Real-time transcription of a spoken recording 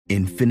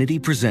Infinity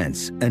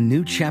presents a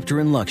new chapter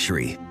in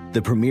luxury,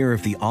 the premiere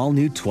of the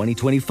all-new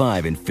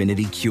 2025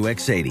 Infinity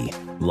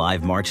QX80,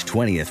 live March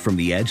 20th from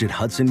the Edge at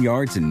Hudson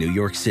Yards in New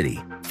York City,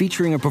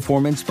 featuring a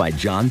performance by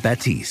John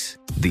Batiste.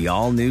 The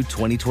all-new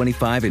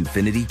 2025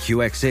 Infinity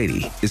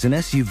QX80 is an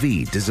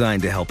SUV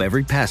designed to help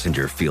every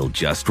passenger feel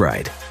just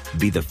right.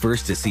 Be the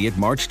first to see it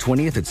March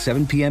 20th at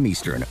 7 p.m.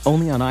 Eastern,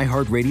 only on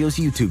iHeartRadio's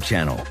YouTube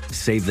channel.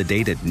 Save the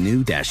date at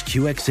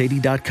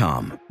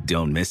new-QX80.com.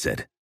 Don't miss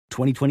it.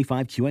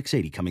 2025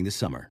 QX80 coming this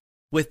summer.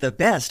 With the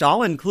best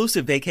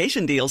all-inclusive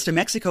vacation deals to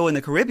Mexico and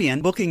the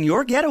Caribbean, booking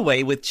your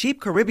getaway with Cheap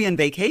Caribbean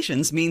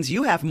Vacations means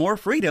you have more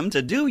freedom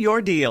to do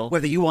your deal.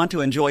 Whether you want to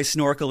enjoy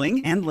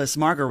snorkeling, endless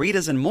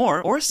margaritas and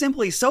more, or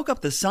simply soak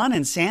up the sun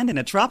and sand in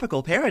a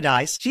tropical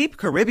paradise, Cheap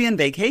Caribbean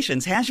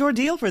Vacations has your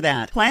deal for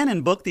that. Plan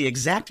and book the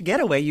exact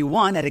getaway you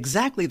want at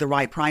exactly the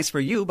right price for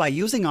you by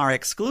using our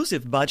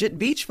exclusive budget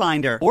beach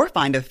finder. Or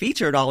find a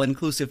featured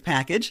all-inclusive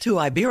package to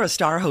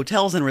Iberostar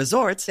Hotels and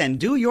Resorts and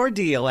do your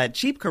deal at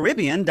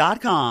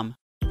cheapcaribbean.com.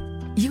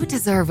 You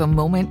deserve a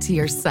moment to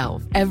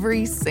yourself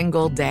every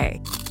single day.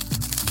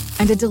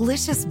 And a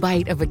delicious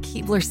bite of a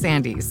Keebler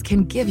Sandies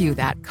can give you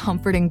that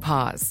comforting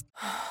pause.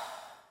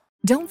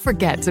 Don't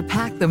forget to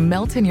pack the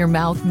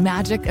melt-in-your-mouth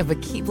magic of a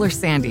Keebler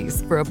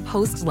Sandies for a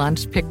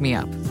post-lunch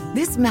pick-me-up.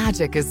 This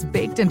magic is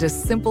baked into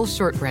simple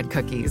shortbread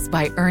cookies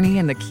by Ernie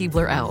and the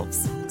Keebler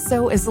Elves.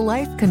 So as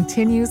life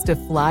continues to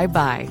fly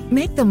by,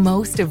 make the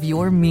most of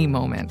your me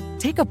moment.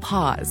 Take a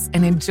pause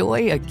and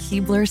enjoy a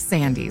Keebler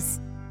Sandies.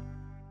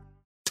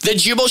 The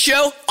Jubal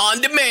Show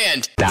on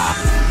demand. Stop.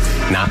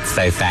 Not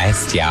so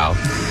fast, y'all.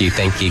 You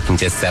think you can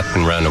just up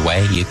and run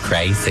away? You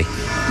crazy.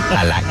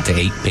 I like to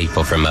eat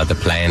people from other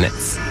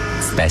planets,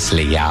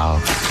 especially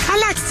y'all. I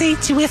like to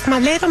eat you with my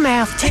little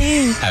mouth,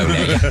 too. Oh,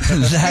 no.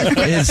 That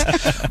is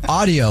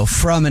audio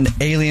from an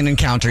alien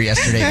encounter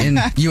yesterday in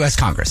U.S.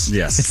 Congress.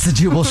 Yes. It's the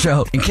Jubal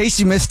Show. In case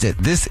you missed it,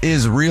 this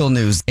is real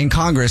news. In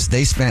Congress,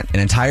 they spent an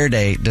entire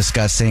day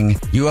discussing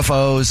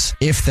UFOs,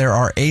 if there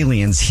are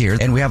aliens here,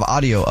 and we have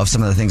audio of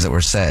some of the things that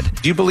were said.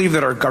 Do you believe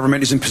that our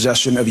government is in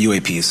possession of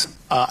UAPs?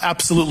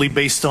 Absolutely,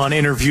 based on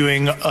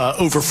interviewing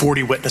over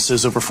 40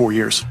 witnesses over 4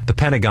 years. The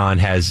Pentagon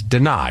has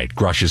denied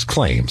Grush's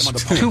claims.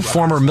 Two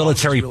former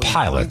military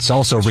pilots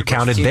also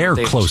recounted their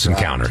close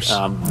encounters.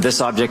 This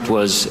object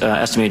was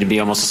estimated to be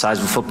almost the size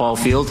of a football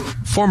field.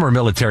 Former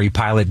military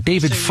pilot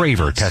David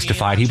Fravor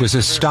testified he was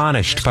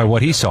astonished by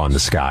what he saw in the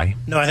sky.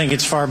 No, I think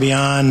it's far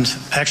beyond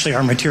actually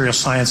our material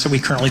science that we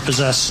currently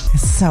possess.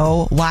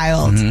 So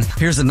wild. Mm-hmm.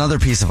 Here's another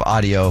piece of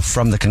audio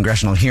from the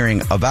congressional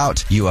hearing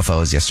about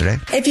UFOs yesterday.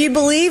 If you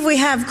believe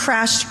we have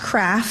crashed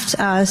craft,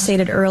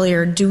 stated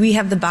earlier, do we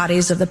have the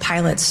bodies of the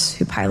pilots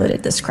who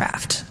piloted this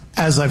craft?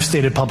 As I've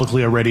stated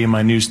publicly already in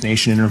my News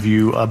Nation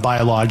interview,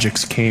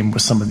 biologics came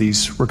with some of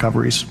these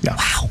recoveries. Yeah.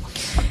 Wow.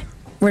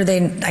 Were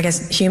they, I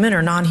guess, human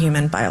or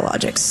non-human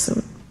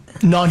biologics?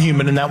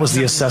 Non-human, and that was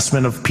the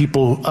assessment of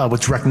people with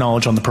direct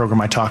knowledge on the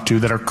program I talked to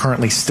that are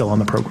currently still on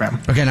the program.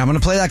 Okay, now I'm going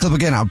to play that clip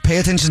again. I'll pay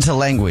attention to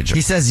language.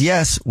 He says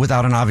yes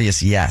without an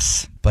obvious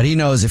yes. But he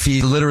knows if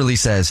he literally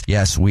says,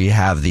 yes, we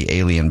have the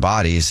alien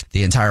bodies,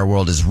 the entire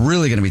world is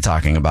really going to be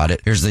talking about it.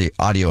 Here's the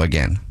audio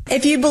again.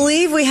 If you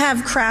believe we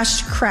have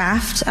crashed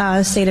craft,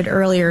 stated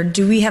earlier,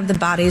 do we have the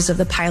bodies of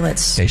the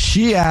pilots? Okay,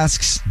 she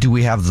asks, do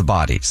we have the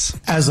bodies?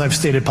 As I've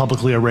stated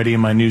publicly already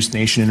in my News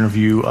Nation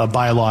interview,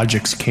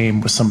 biologics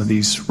came with some of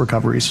these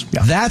recoveries.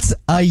 Yeah. That's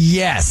a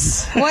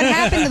yes. What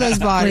happened to those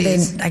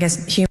bodies? Were they, I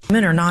guess,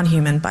 human or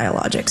non-human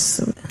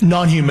biologics?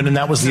 Non-human, and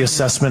that was the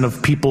assessment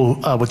of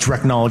people with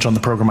direct knowledge on the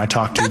program I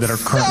talked to that are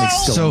currently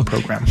still in the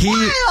program.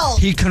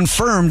 He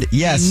confirmed,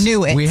 yes, he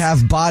knew it. We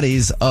have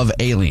bodies of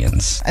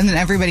aliens. And then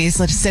everybody's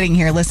just sitting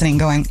here listening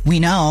going, we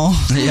know.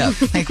 Yeah.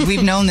 Like,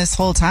 we've known this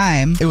whole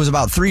time. It was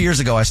about 3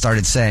 years ago I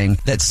started saying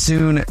that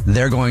soon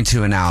they're going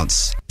to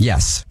announce,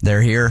 yes,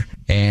 they're here,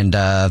 and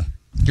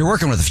you're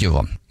working with a few of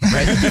them.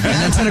 Right? And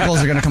then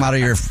tentacles are going to come out of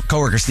your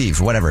coworker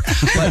Steve, whatever.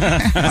 But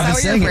is that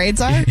what your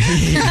grades are?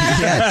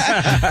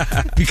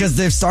 Yes. Because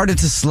they've started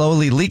to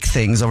slowly leak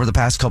things over the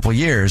past couple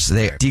years.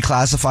 They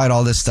declassified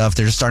all this stuff.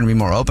 They're just starting to be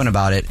more open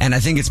about it. And I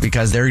think it's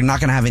because they're not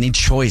going to have any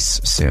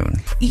choice soon.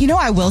 You know,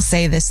 I will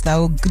say this,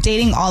 though,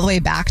 dating all the way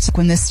back to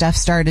when this stuff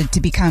started to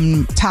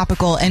become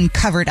topical and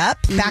covered up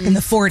back in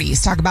the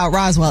 40s. Talk about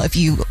Roswell. If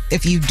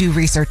you do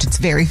research, it's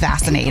very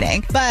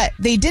fascinating. But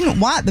they didn't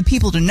want the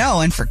people to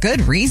know, and for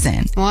good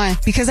reason. Why?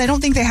 Because I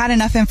don't think they had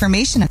enough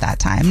information at that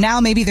time.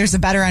 Now maybe there's a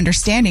better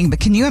understanding, but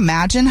can you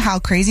imagine how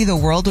crazy the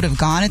world would have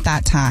gone at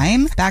that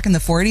time? Back in the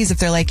 40s, if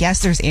they're like,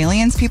 yes, there's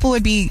aliens, people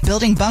would be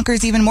building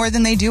bunkers even more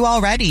than they do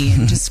already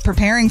and just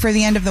preparing for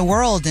the end of the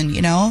world and,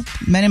 you know,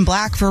 Men in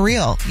Black for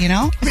real, you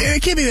know? I mean,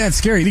 it can't be that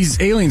scary. These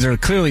aliens are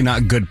clearly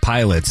not good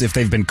pilots if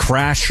they've been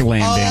crash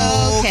landing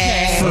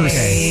for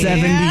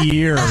 70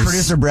 years.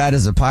 Producer Brad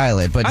is a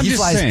pilot, but he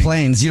flies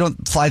planes. You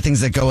don't fly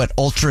things that go at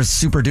ultra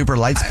super duper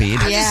light speed.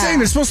 I'm just saying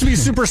they're supposed to be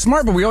super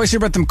smart, but but we always hear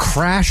about them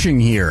crashing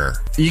here.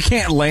 You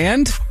can't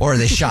land? Or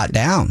they shot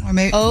down. Or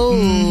maybe,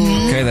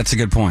 Okay, that's a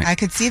good point. I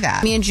could see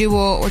that. Me and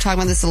Jubal were talking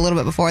about this a little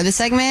bit before the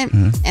segment,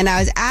 and I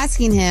was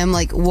asking him,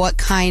 like, what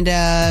kind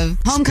of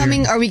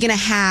homecoming are we going to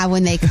have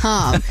when they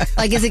come?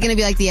 Like, is it going to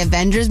be like the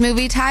Avengers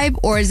movie type,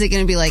 or is it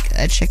going to be like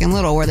a Chicken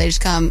Little where they just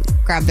come,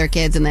 grab their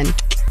kids, and then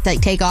like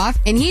take off?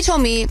 And he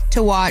told me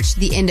to watch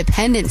the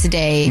Independence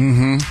Day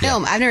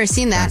film. I've never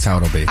seen that. That's how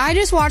it'll be. I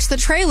just watched the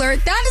trailer.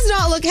 That does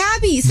not look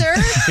happy, sir.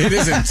 It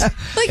isn't.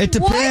 Like, It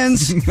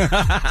depends.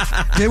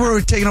 They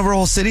were taking over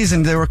whole cities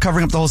and they were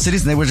covering up the whole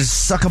cities and they would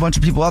just suck a bunch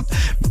of people up.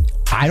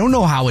 I don't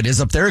know how it is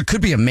up there. It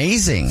could be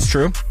amazing. It's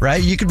true.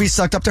 Right? You could be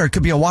sucked up there. It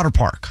could be a water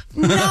park.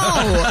 No.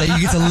 That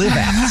you get to live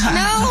at.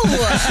 No.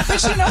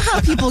 But you know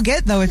how people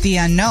get, though, with the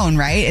unknown,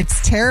 right?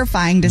 It's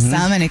terrifying to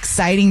some and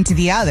exciting to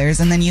the others.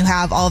 And then you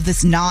have all of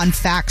this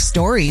non-fact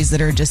stories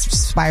that are just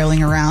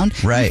spiraling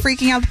around. Right. And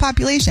freaking out the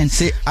population.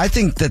 See, I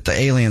think that the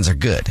aliens are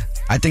good.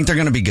 I think they're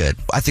going to be good.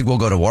 I think we'll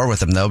go to war with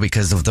them, though,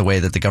 because of the way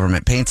that the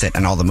government paints it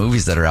and all the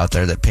movies that are out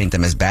there that paint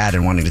them as bad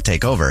and wanting to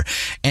take over.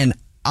 And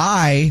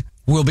I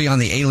will be on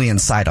the alien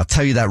side. I'll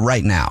tell you that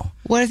right now.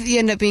 What if you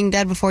end up being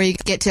dead before you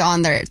get to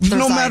on their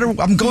No side?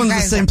 matter, I'm going to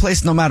the same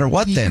place no matter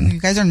what then.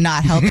 You guys are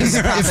not helping the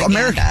propaganda. If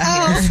America,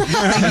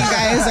 Like, you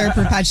guys are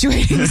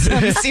perpetuating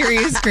some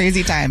serious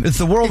crazy time. if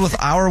the world with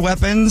our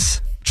weapons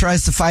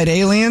tries to fight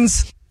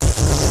aliens...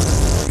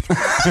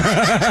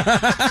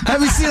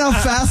 Have you seen how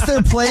fast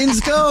their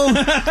planes go?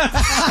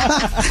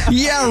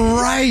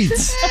 Yeah, right.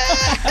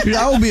 Dude,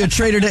 I will be a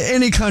traitor to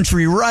any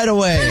country right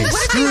away.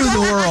 Screw the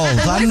world.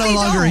 I'm no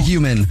longer a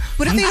human.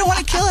 What if they don't want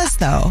to kill us,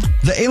 though?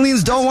 The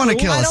aliens don't want to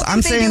kill us.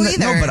 I'm saying that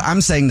no, but I'm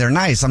saying they're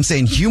nice. I'm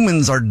saying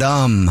humans are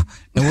dumb.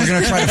 And we're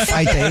going to try to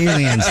fight the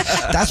aliens.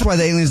 That's why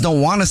the aliens don't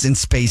want us in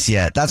space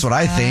yet. That's what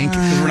I think.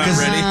 Because we're not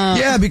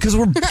ready? Yeah, because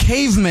we're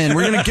cavemen.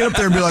 We're going to get up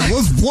there and be like,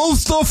 let's blow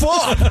stuff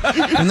up.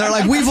 And they're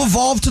like, we've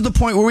evolved to the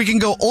point where we can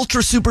go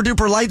ultra super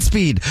duper light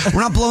speed.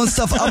 We're not blowing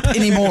stuff up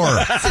anymore.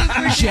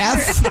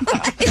 Jeff?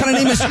 What kind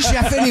of name is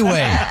Jeff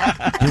anyway?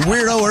 You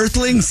weirdo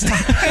earthlings.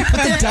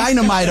 Put the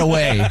dynamite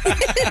away.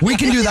 We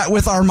can do that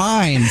with our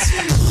minds.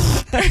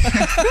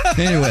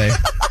 Anyway.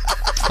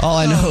 All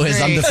I know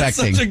is I'm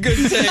defecting. That's such a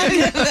good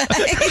take.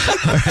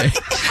 All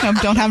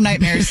right. Don't have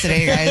nightmares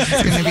today, guys.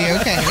 It's going to be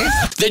okay.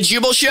 The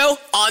Jubal Show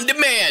on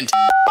demand.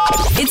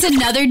 It's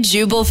another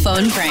Jubal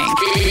phone prank.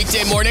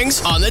 Weekday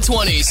mornings on the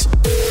 20s.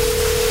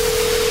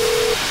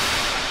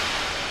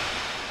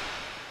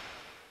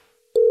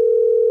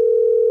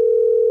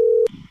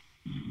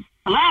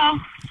 Hello?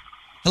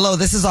 Hello,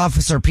 this is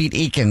Officer Pete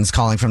Eakins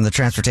calling from the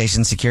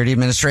Transportation Security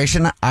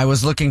Administration. I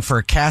was looking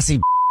for Cassie.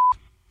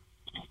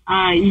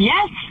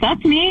 Yes,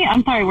 that's me.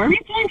 I'm sorry, where are you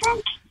calling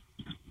from?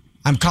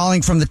 I'm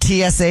calling from the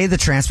TSA, the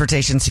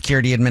Transportation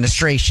Security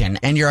Administration,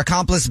 and your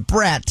accomplice,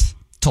 Brett,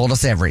 told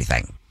us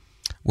everything.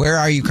 Where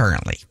are you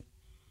currently?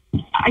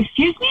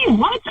 Excuse me?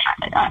 What?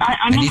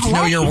 I'm I in need to know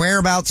Hawaii. your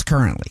whereabouts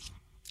currently.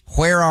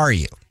 Where are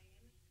you?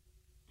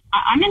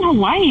 I'm in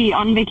Hawaii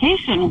on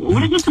vacation.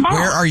 What is this about?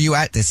 Where are you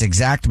at this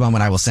exact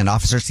moment? I will send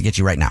officers to get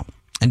you right now.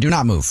 And do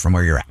not move from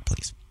where you're at,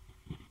 please.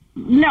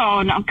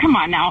 No, come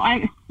on now.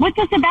 What's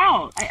this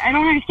about? I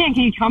don't understand.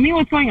 Can you tell me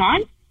what's going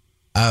on?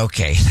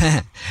 Okay.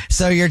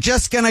 So you're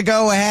just going to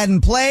go ahead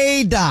and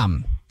play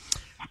dumb.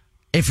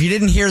 If you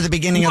didn't hear the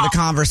beginning of the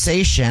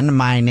conversation,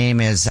 my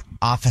name is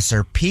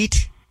Officer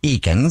Pete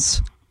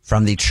Eakins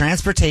from the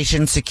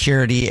Transportation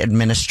Security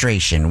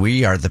Administration.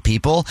 We are the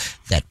people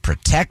that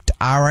protect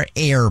our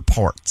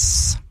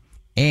airports.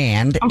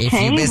 And if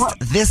you missed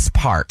this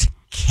part,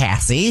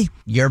 Cassie,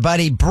 your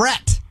buddy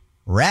Brett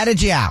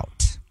ratted you out.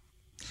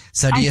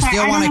 So do you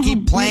still want to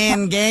keep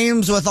playing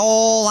games with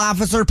old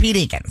Officer Pete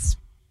Eakins?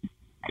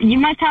 You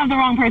must have the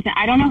wrong person.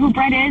 I don't know who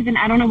Brett is, and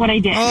I don't know what I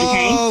did,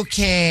 okay?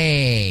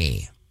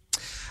 Okay.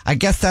 I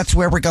guess that's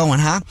where we're going,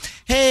 huh?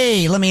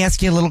 Hey, let me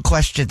ask you a little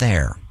question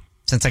there.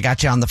 Since I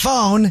got you on the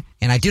phone,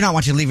 and I do not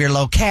want you to leave your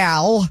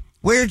locale,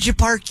 where'd you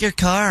park your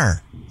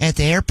car? At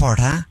the airport,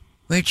 huh?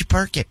 Where'd you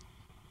park it?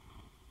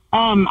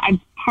 I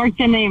parked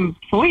in the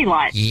employee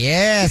lot.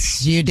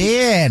 Yes, you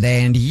did.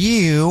 And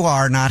you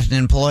are not an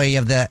employee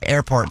of the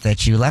airport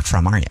that you left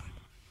from, are you?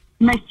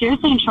 Am I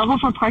seriously in trouble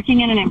for parking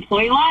in an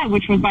employee lot,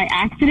 which was by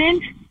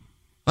accident?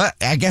 Well,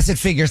 I guess it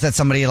figures that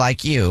somebody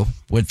like you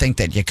would think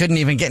that you couldn't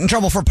even get in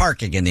trouble for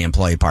parking in the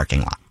employee parking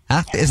lot.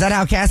 Huh? Is that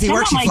how Cassie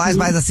works? She flies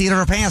by the seat of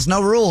her pants.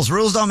 No rules.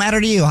 Rules don't matter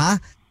to you, huh?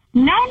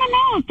 No.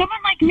 Someone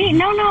like me.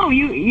 No.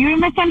 You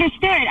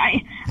misunderstood.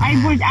 I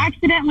was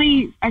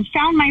accidentally, I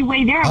found my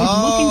way there. I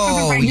was looking for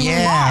the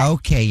regular lot.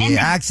 Okay. You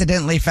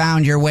accidentally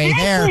found your way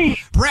there.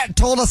 Brett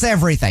told us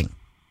everything.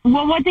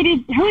 Well, what did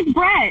he, who's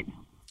Brett?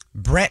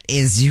 Brett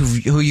is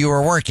who you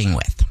were working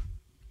with.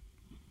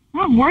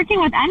 I'm not working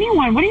with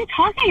anyone. What are you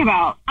talking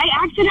about? I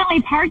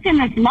accidentally parked in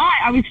this lot.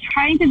 I was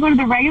trying to go to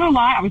the regular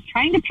lot. I was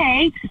trying to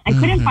pay. I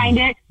couldn't find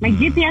it. My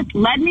GPS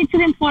led me to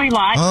the employee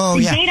lot.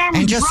 The gate arm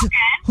was broken.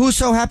 Who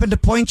so happened to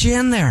point you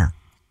in there?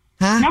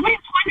 Huh? Nobody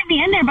pointed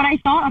me in there, but I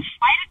saw a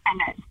flight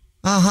attendant.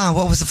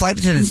 What was the flight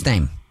attendant's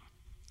name?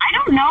 I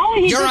don't know.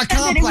 He Your just said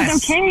that it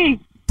was okay.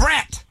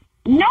 Brett!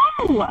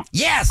 No!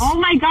 Yes! Oh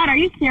my God, are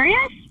you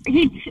serious?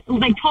 He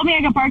told me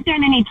I could park there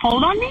and then he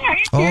told on me? Are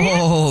you serious?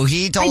 Oh,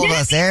 he told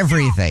us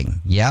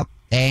everything. Yep.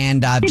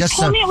 And He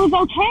told me it was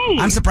okay.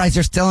 I'm surprised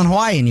you're still in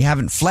Hawaii and you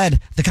haven't fled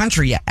the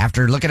country yet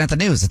after looking at the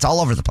news. It's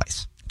all over the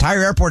place.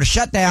 Entire airport is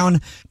shut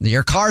down.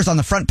 Your car's on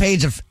the front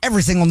page of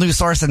every single news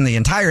source in the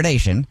entire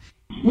nation.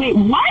 Wait,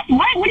 what?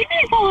 What do you mean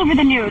it's all over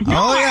the news? No,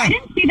 Oh, yeah. I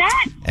didn't see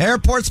that.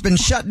 Airport's been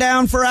shut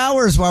down for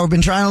hours while we've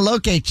been trying to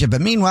locate you. But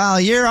meanwhile,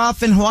 you're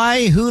off in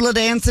Hawaii hula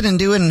dancing and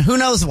doing who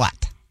knows what.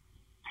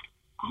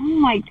 Oh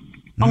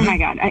my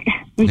God.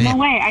 There's no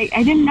way.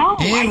 I didn't know.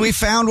 And we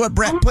found what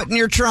Brett put in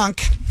your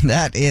trunk.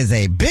 That is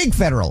a big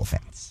federal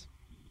offense.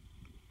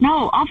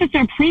 No,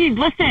 officer, please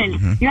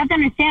listen. You have to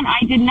understand,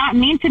 I did not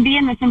mean to be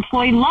in this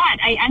employee lot.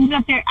 I ended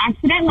up there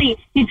accidentally.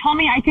 He told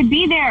me I could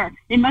be there.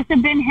 It must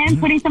have been him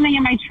putting something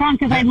in my trunk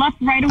because I left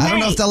right away. I don't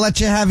know if they'll let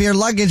you have your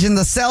luggage in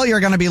the cell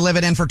you're going to be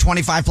living in for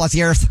 25 plus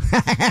years.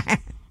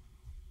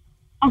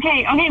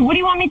 Okay. What do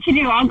you want me to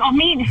do? I'll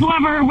meet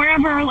whoever,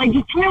 wherever. Like,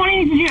 just tell me what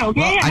I need to do,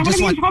 okay? Well, I'm going to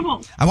be in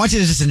trouble. I want you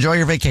to just enjoy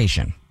your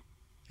vacation.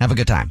 Have a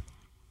good time.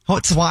 Oh,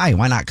 it's Hawaii.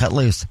 Why not cut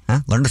loose?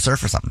 Huh? Learn to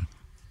surf or something.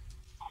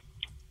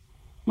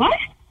 What?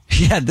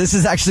 Yeah, this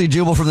is actually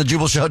Jubal from the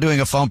Jubal Show doing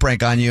a phone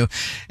prank on you,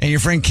 and your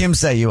friend Kim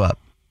set you up.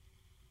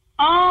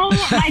 Oh,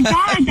 my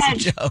God.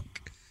 That's a joke.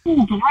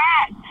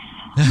 Brat.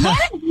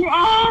 What?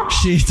 Oh,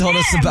 She told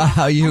us about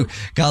how you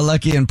got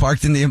lucky and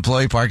parked in the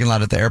employee parking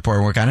lot at the airport,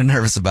 and we're kind of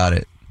nervous about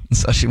it.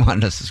 So she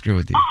wanted us to screw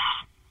with you.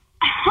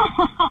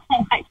 Oh,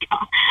 my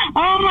God.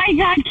 Oh, my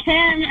God,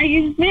 Kim. Are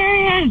you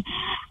serious?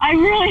 I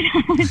really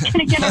was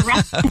going to get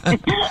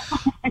arrested.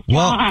 Oh, my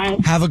Well,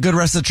 God. have a good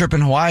rest of the trip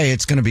in Hawaii.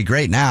 It's going to be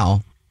great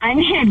now. I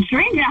need a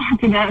drink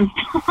after this.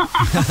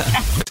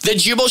 The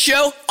Jubal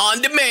Show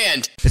on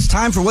demand. It's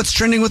time for What's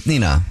Trending with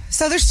Nina.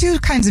 So there's two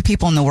kinds of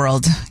people in the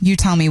world. You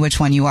tell me which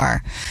one you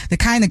are. The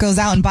kind that goes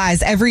out and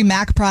buys every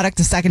Mac product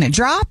the second it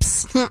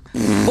drops,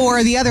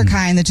 or the other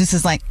kind that just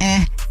is like,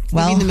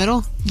 well, in the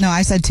middle? No,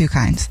 I said two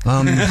kinds.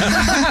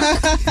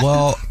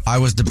 Well, I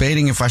was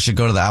debating if I should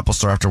go to the Apple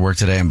store after work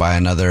today and buy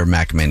another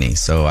Mac Mini,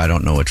 so I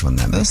don't know which one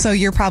that is. So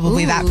you're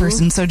probably that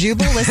person. So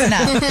Jubal, listen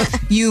up.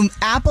 You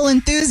Apple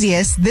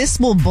enthusiasts, this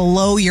will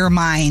blow your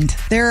mind.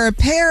 There are a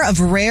pair of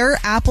rare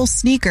Apple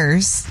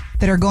sneakers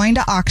that are going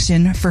to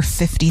auction for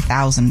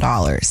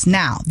 $50,000.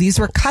 Now, these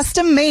were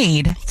custom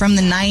made from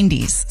the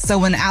 90s. So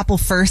when Apple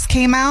first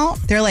came out,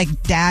 they're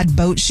like dad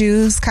boat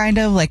shoes, kind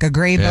of like a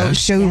gray boat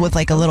shoe with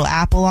like a little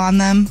apple on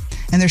them.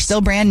 And they're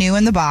still brand new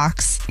in the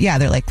box. Yeah,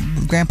 they're like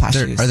grandpa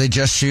shoes. Are they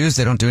just shoes?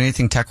 They don't do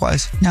anything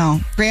tech-wise? No.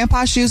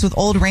 Grandpa shoes with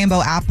old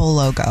rainbow apple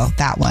logo.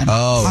 That one.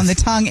 Oh. On the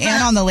tongue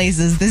and on the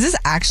laces. This is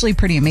actually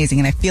pretty amazing,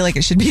 and I feel like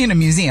it should be in a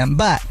museum,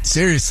 but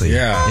Seriously?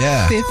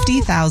 Yeah.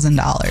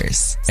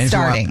 $50,000 And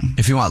starting.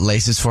 if you want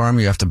laces for them,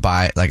 you have to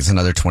buy, like, it's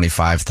another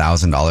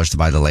 $25,000 to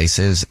buy the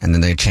laces, and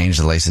then they change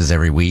the laces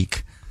every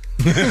week.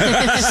 I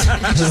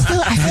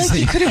feel like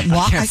you couldn't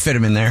walk. You can't fit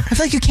them in there. I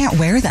feel like you can't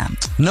wear them.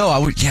 No, I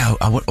would. Yeah,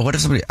 what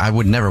if somebody? I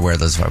would never wear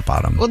those if I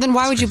bought them. Well, then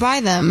why would you buy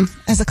them?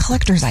 As a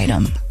collector's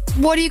item.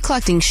 What are you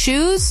collecting?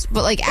 Shoes?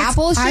 But like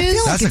Apple I shoes?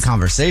 feel like That's a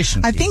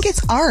conversation. I think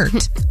it's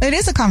art. It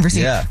is a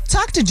conversation. Yeah.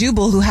 Talk to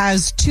Jubal, who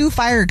has 2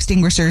 fire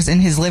extinguishers in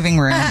his living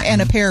room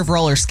and a pair of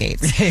roller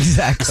skates.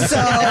 Exactly. So,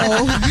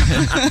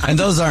 and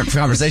those aren't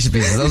conversation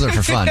pieces. Those are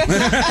for fun.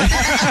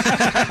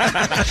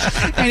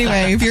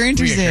 anyway, if you're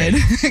interested,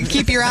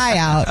 keep your eye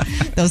out.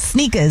 Those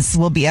sneakers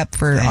will be up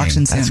for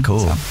auction soon. That's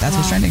cool. So that's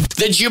what's trending.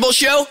 The Jubal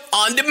Show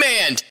on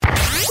demand.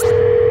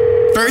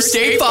 First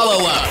date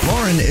follow-up.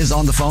 Lauren is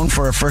on the phone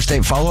for a first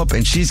date follow-up,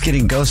 and she's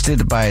getting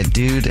ghosted by a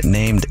dude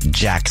named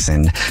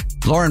Jackson.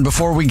 Lauren,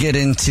 before we get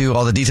into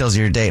all the details of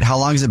your date, how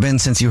long has it been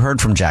since you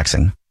heard from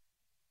Jackson?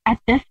 At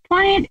this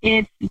point,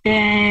 it's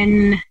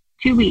been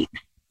 2 weeks.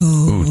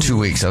 Ooh, 2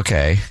 weeks.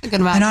 Okay. A good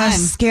amount And of on a time.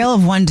 scale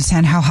of 1 to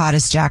 10, how hot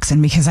is Jackson?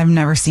 Because I've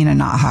never seen a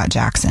not hot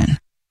Jackson.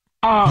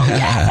 Oh,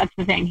 yeah, that's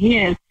the thing. He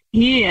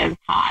is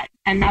hot.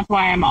 And that's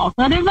why I'm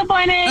also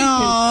disappointed.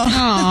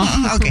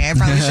 Oh. Okay, I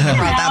probably shouldn't have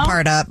brought that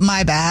part up.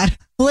 My bad.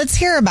 Well, let's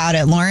hear about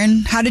it,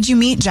 Lauren. How did you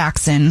meet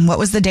Jackson? What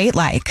was the date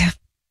like?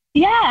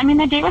 Yeah, I mean,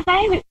 the date was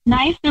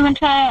nice. We went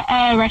to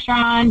a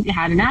restaurant,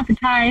 had an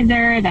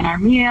appetizer, then our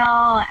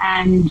meal,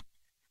 and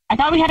I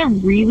thought we had a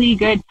really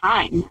good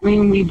time. I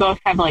mean, we both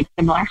have, like,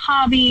 similar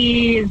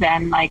hobbies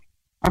and, like,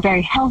 are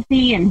very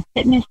healthy and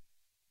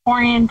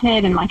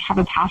fitness-oriented and, like, have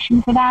a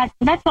passion for that.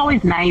 So that's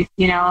always nice,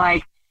 you know,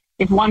 like,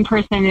 if one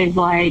person is,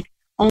 like,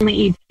 only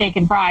eats steak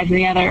and fries and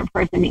the other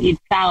person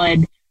eats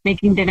salad,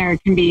 making dinner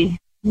can be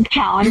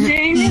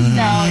challenging.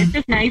 So it's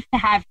just nice to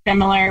have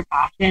similar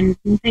passions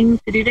and things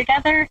to do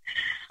together.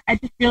 I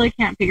just really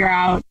can't figure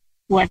out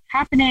what's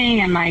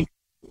happening and, like,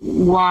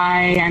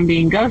 why I'm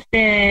being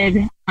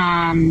ghosted.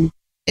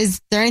 Is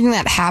there anything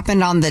that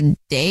happened on the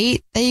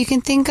date that you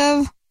can think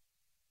of?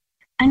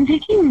 I'm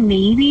thinking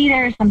maybe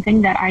there's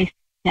something that I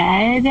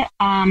said,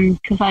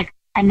 because, like,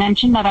 I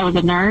mentioned that I was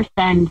a nurse,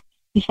 and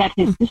he said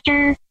his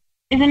sister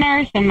is a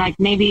nurse, and, like,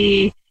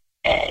 maybe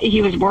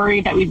he was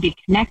worried that we'd be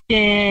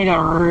connected,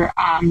 or,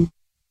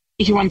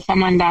 he wants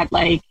someone that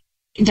like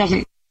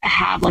doesn't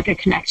have like a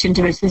connection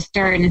to his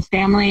sister and his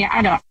family.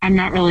 I'm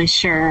not really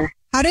sure.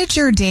 How did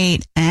your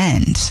date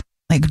end?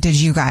 Like, did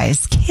you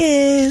guys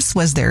kiss?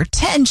 Was there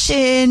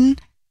tension?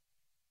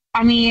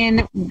 I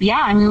mean,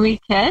 we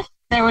kissed.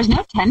 There was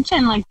no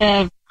tension. Like,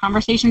 the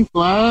conversation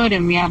flowed,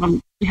 and we had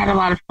a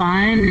lot of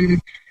fun.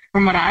 And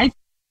from what I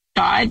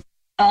thought,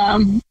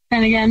 and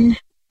again,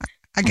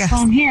 I guess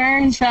I'm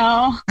here. So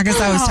I guess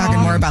I was talking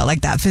more about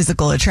like that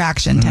physical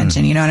attraction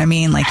tension. You know what I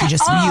mean? Like you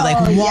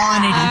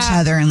wanted each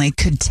other and like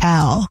could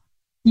tell.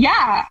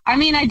 Yeah, I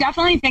mean, I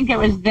definitely think it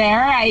was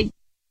there.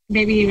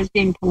 Maybe he was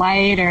being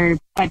polite,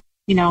 but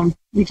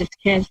we just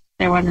kissed.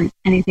 There wasn't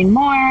anything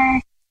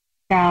more.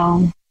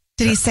 So,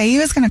 did he say he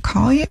was going to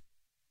call you?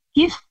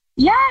 He said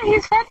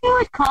he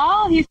would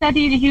call. He said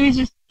he was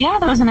just,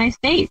 that was a nice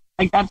date.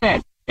 Like, that's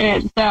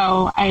it.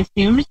 So I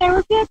assumed there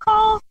would be a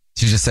call.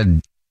 She just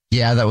said,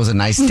 yeah, that was a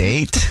nice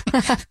date.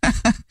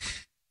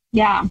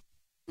 Yeah.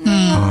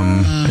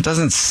 It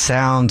doesn't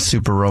sound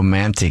super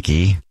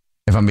romantic-y,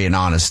 if I'm being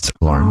honest,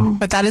 Lauren.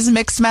 But that is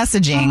mixed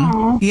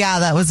messaging. Yeah,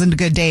 that wasn't a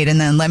good date. And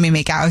then let me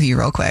make out with you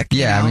real quick.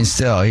 Yeah, I mean,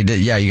 still, he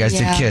did. Yeah, you guys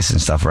did kiss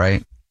and stuff,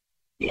 right?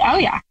 Oh,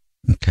 yeah.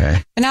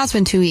 Okay. But now it's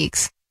been 2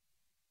 weeks.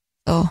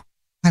 So,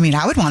 I mean,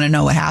 I would want to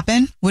know what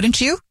happened. Wouldn't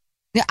you?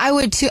 Yeah, I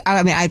would too.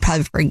 I mean, I'd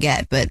probably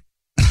forget, but.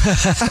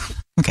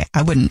 Okay,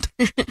 I wouldn't.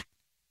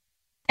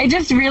 It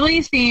just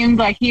really seemed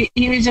like he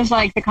was just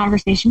like, the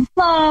conversation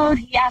flowed.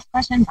 He asked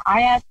questions.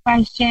 I asked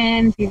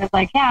questions. He was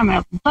like, yeah, I'm an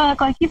open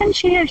book. Like, even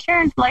she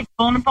shared like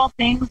vulnerable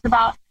things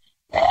about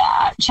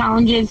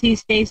challenges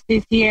he's faced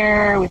this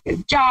year with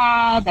his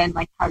job and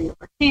like how he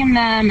overcame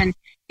them. And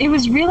it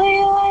was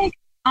really like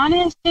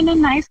honest and a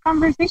nice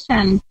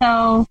conversation.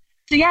 So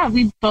yeah,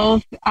 we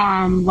both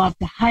love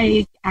to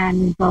hike,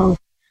 and we both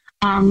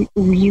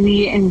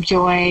really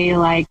enjoy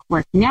like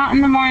working out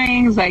in the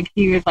mornings. Like,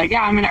 he was like,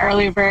 yeah, I'm an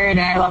early bird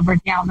and I love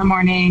working out in the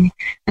morning.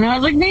 And I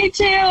was like, me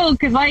too.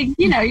 Cause like,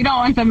 you don't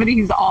want somebody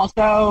who's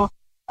also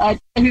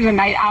who's a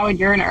night owl and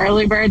you're an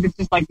early bird. That's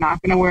just like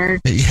not going to work.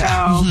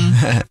 Yeah.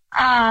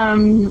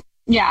 So,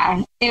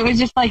 yeah, it was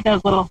just like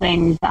those little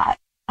things that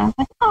I was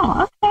like,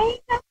 oh, okay.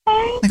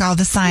 Like all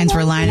the signs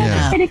were lining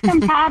up. Pretty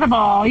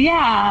compatible.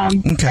 Yeah.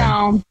 Okay.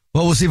 So,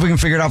 well, we'll see if we can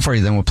figure it out for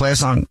you. Then we'll play a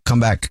song, come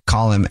back,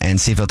 call him, and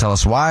see if he'll tell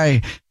us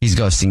why he's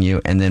ghosting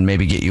you, and then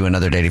maybe get you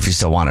another date if you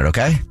still want it,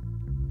 okay?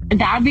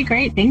 that would be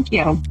great. Thank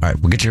you. All right,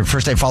 we'll get your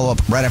first date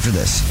follow-up right after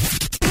this.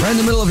 Right in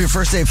the middle of your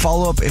first date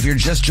follow-up, if you're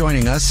just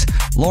joining us,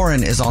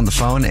 Lauren is on the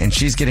phone, and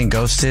she's getting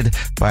ghosted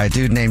by a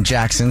dude named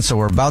Jackson, so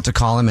we're about to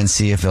call him and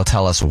see if he'll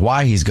tell us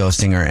why he's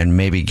ghosting her and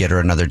maybe get her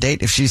another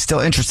date if she's still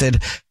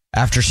interested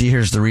after she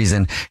hears the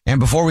reason. And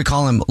before we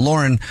call him,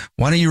 Lauren,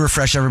 why don't you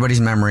refresh everybody's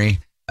memory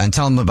and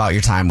tell them about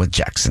your time with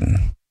Jackson?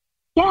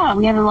 Yeah,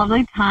 we had a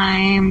lovely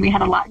time. We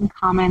had a lot in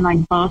common.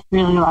 Like, both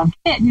really love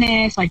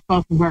fitness. Like,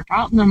 both work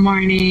out in the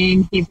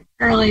morning. He's an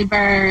early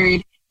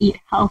bird, eat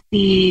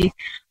healthy.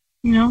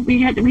 You know,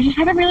 we just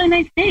had a really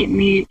nice date.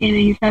 And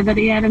he said that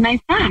he had a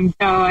nice time.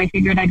 So I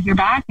figured I'd hear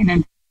back. And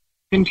it's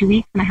been 2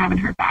 weeks and I haven't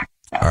heard back.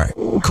 So. All right,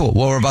 cool.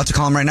 Well, we're about to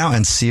call him right now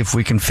and see if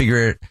we can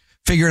figure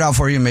it out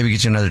for you and maybe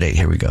get you another date.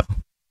 Here we go.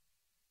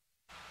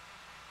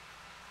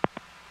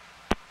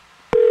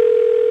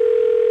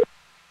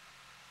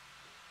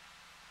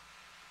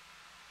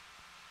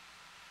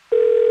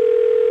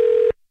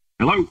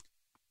 Hello.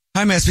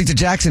 Hi, may I speak to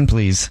Jackson,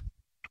 please?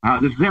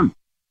 This is him.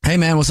 Hey,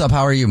 man, what's up?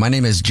 How are you? My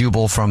name is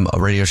Jubal from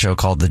a radio show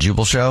called The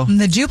Jubal Show.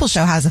 The Jubal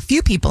Show has a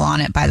few people on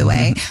it, by the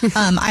way.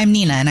 I'm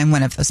Nina, and I'm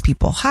one of those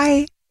people.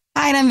 Hi.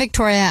 Hi, and I'm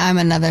Victoria. I'm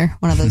another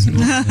one of those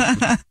people.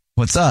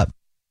 What's up?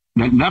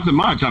 Nothing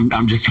much.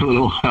 I'm just a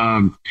little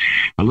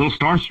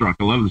starstruck.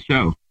 I love the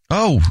show.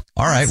 Oh,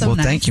 all right. So well,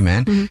 nice. Thank you,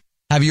 man. Mm-hmm.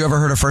 Have you ever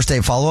heard a first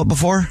date follow-up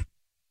before?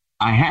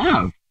 I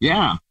have,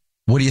 yeah.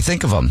 What do you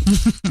think of them?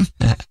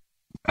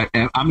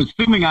 I'm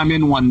assuming I'm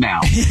in one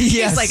now.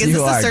 Yes, like, is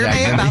this a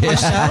survey Jackson. about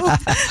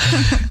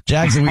the show?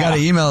 Jackson, we got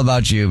an email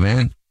about you,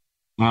 man.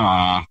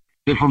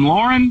 Is it from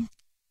Lauren?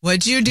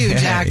 What'd you do,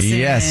 Jackson?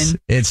 Yes,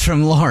 it's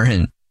from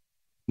Lauren.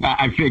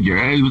 I figure.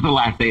 It was the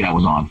last date I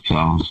was on, so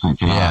I was like,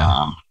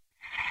 yeah.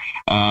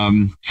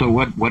 So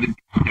what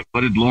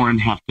did Lauren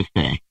have to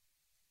say?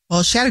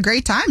 Well, she had a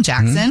great time,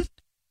 Jackson. Mm-hmm.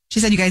 She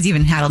said you guys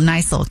even had a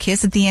nice little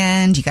kiss at the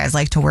end. You guys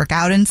like to work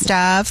out and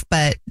stuff,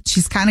 but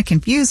she's kind of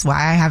confused.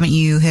 Why haven't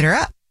you hit her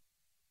up?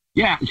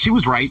 Yeah, she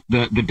was right.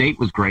 The date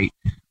was great.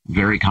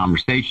 Very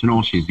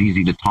conversational. She's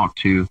easy to talk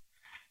to.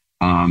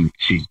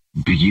 She's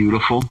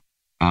beautiful,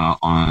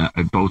 on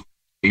both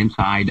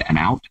inside and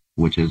out,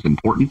 which is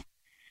important.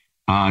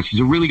 She's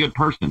a really good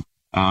person.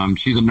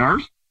 She's a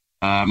nurse.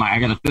 I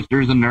got a sister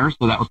who's a nurse,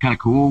 so that was kind of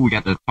cool. We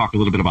got to talk a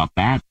little bit about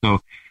that. So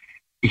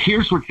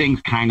here's where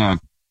things kind of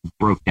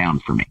broke down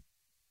for me.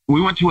 We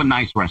went to a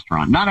nice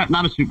restaurant,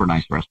 not a super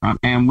nice restaurant,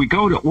 and we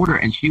go to order,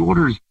 and she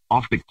orders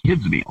off the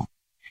kids' meal.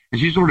 And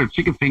she's ordered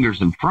chicken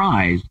fingers and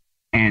fries,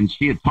 and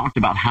she had talked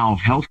about how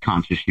health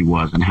conscious she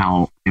was and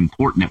how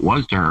important it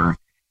was to her.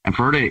 And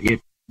for her to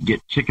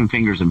get chicken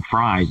fingers and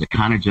fries, it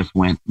kind of just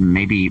went,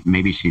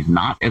 maybe she's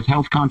not as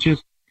health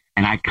conscious.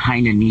 and I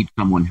kind of need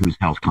someone who's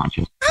health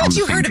conscious. Haven't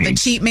you heard of a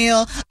cheat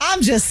meal?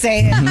 I'm just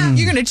saying.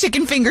 You're going to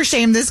chicken finger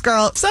shame this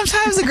girl.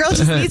 Sometimes a girl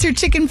just needs her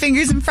chicken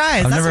fingers and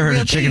fries. I've never heard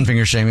of chicken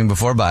finger shaming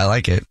before, but I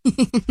like it.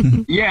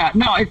 Yeah,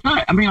 no, it's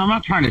not. I mean, I'm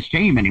not trying to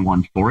shame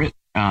anyone for it.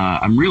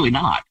 I'm really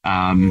not.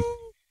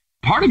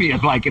 Part of me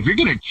is like, if you're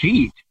going to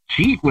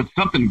cheat with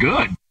something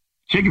good.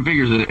 Chicken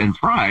fingers and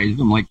fries.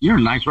 I'm like, you're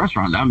in a nice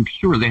restaurant. I'm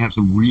sure they have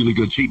some really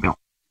good cheat meal.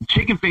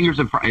 Chicken fingers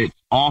and fries, it's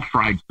all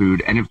fried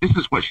food. And if this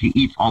is what she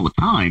eats all the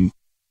time,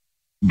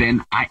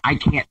 then I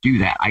can't do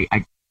that.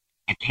 I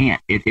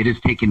can't. It has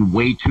taken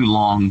way too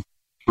long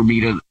for me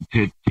to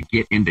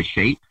get into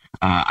shape.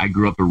 I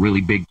grew up a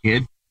really big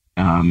kid.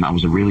 I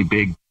was a really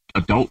big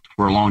adult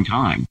for a long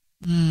time.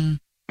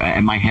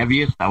 At my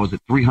heaviest, I was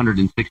at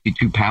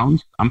 362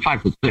 pounds. I'm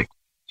 5'6",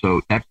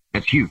 so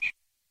that's huge.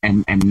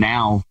 And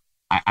now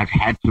I've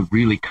had to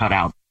really cut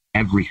out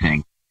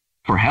everything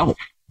for health.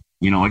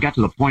 You know, I got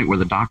to the point where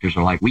the doctors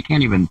are like, we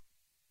can't even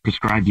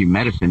prescribe you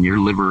medicine. Your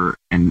liver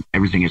and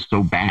everything is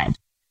so bad.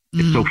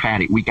 It's so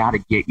fatty. We got to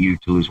get you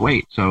to lose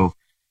weight. So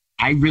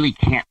I really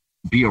can't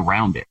be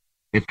around it.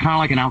 It's kind of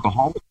like an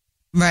alcoholic.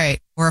 Right.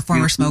 Or a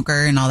former smoker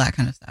and all that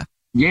kind of stuff.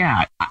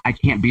 Yeah. I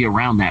can't be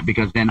around that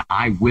because then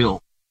I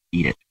will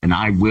eat it and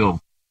I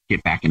will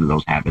get back into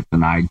those habits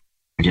and I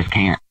just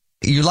can't.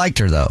 You liked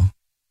her though.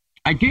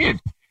 I did.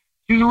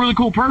 She was a really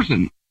cool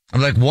person.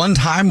 I'm like one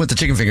time with the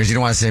chicken fingers. You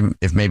don't want to say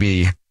if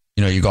maybe,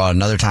 you go out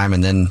another time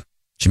and then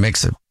she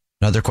makes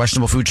another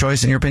questionable food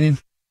choice in your opinion?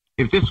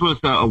 If this was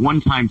a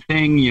one-time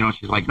thing,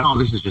 she's like, no,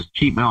 this is just a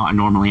cheat meal. I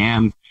normally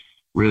am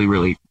really,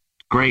 really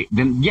great.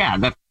 Then yeah,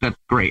 that's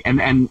great.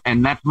 And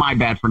that's my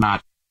bad for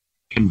not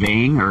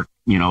conveying or,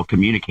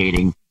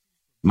 communicating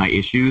my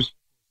issues.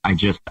 I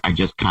just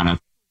kind of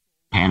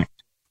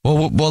panicked.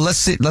 Well, let's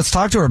see. Let's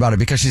talk to her about it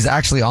because she's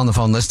actually on the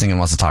phone listening and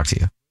wants to talk to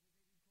you.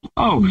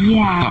 Oh,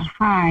 yeah.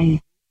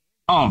 Hi.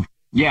 Oh,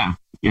 yeah.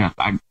 Yes.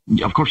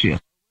 Of course she is.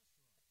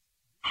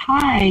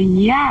 Hi.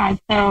 Yeah.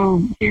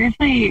 So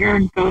seriously, you're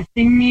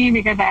ghosting me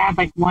because I have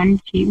like one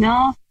cheat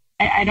meal.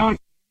 I don't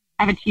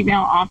have a cheat meal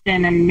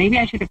often and maybe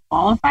I should have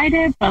qualified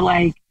it, but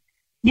like,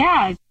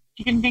 yeah,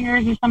 chicken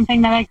fingers is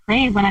something that I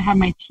crave when I have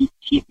my cheat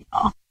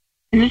meal.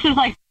 And this is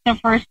like the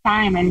first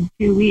time in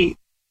 2 weeks.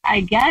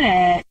 I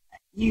get it.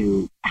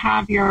 You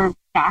have your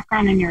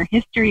background and your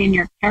history and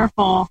you're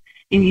careful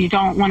and you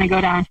don't want to go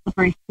down a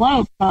slippery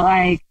slope, but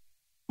like,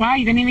 wow,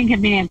 you didn't even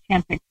give me a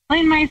chance to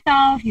explain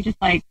myself. You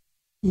just like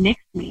nixed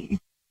me.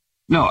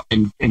 No,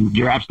 and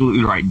you're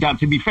absolutely right. Now,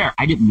 to be fair,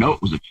 I didn't know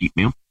it was a cheat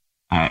meal.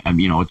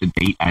 It's a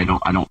date. I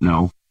don't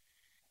know.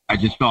 I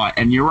just thought,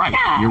 and you're right.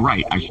 Yeah. You're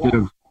right. I should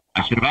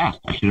have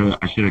asked. I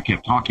should have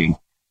kept talking.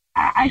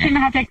 I shouldn't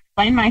have to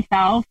explain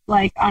myself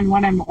like on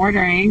what I'm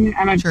ordering.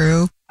 I'm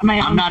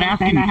not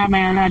asking. I have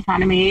my own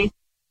autonomy.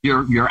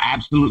 You're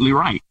absolutely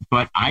right.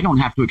 But I don't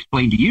have to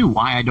explain to you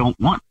why I don't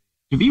want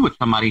to be with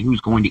somebody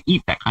who's going to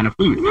eat that kind of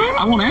food.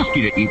 I won't ask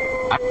you to eat.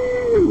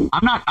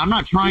 I'm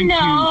not trying to.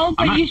 No,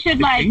 but you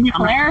should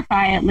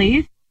clarify at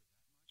least.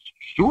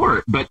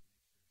 Sure, but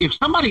if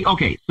somebody,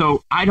 okay,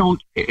 so I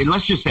don't.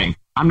 Let's just say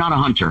I'm not a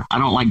hunter. I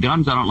don't like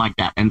guns. I don't like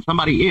that. And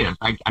somebody is.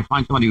 I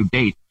find somebody who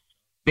dates.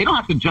 They don't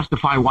have to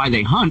justify why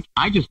they hunt.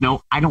 I just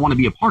know I don't want to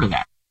be a part of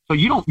that. So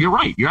you're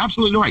right. You're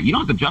absolutely right. You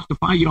don't have to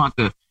justify. You don't have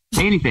to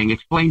say anything.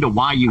 Explain to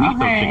why you eat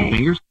those chicken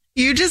fingers.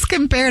 You just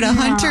compared a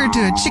hunter to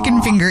a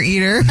chicken finger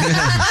eater.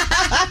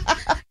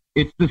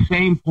 It's the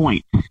same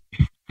point.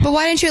 But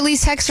why didn't you at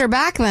least text her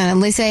back then? At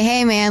least say,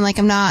 hey, man, like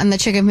I'm not in the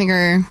chicken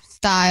finger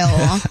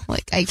style.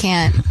 Like I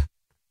can't.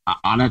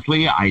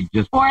 Honestly, I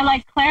just... Or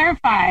like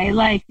clarify,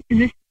 like, is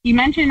this... You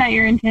mentioned that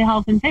you're into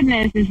health and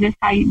fitness. Is this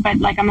how you, but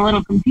like, I'm a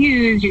little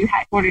confused. You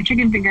ordered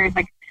chicken fingers.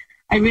 Like,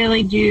 I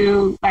really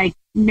do, like,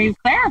 maybe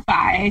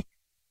clarify.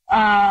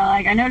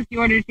 Like, I noticed you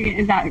ordered chicken.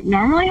 Is that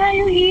normally how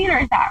you eat? Or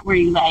is that where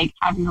you like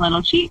having a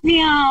little cheat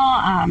meal?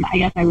 I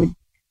guess I would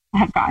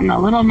have gotten a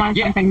little much,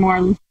 something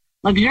more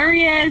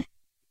luxurious.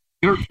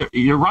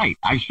 You're right.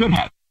 I should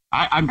have.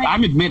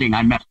 I'm admitting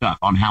I messed up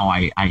on how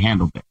I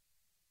handled it.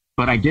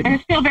 But I didn't. I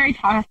just feel very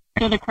tossed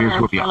to the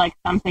curb for like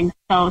something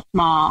so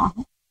small.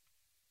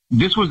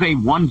 This was a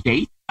one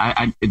date.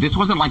 This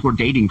wasn't like we're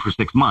dating for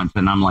 6 months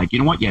and I'm like, you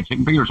know what? Yeah,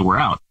 chicken fingers, we're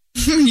out.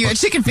 You had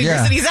chicken fingers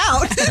and he's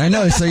out. I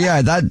know. So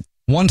yeah, that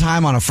one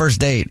time on a first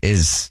date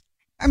is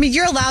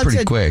you're allowed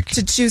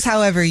to choose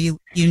however you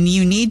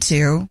need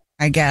to,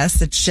 I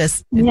guess. It's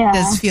just, it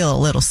does feel a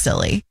little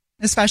silly,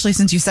 especially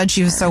since you said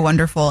she was so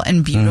wonderful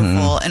and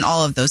beautiful and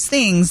all of those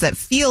things that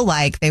feel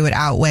like they would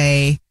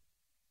outweigh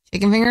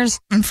chicken fingers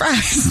and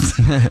fries.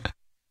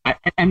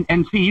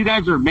 And see, you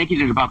guys are making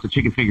it about the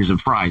chicken fingers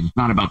and fries. It's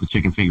not about the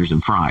chicken fingers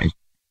and fries.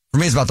 For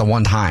me, it's about the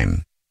one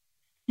time.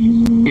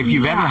 If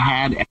you've ever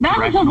had... That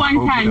was a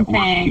one-time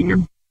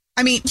thing.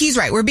 He's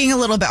right. We're being a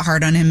little bit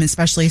hard on him,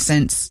 especially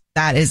since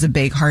that is a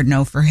big hard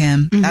no for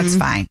him. Mm-hmm. That's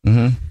fine.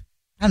 Mm-hmm.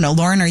 I don't know,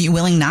 Lauren, are you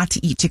willing not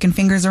to eat chicken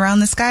fingers around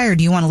this guy, or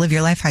do you want to live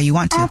your life how you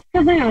want to?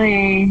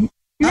 Absolutely.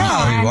 No,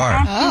 you are.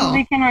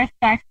 Absolutely can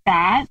respect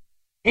that.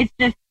 It's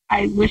just,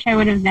 I wish I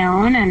would have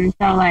known, and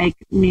so, like,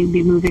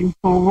 maybe moving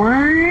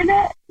forward,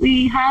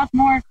 we have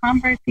more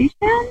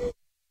conversations?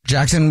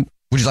 Jackson,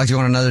 would you like to go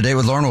on another date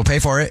with Lauren? We'll pay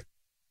for it.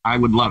 I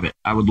would love it.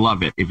 I would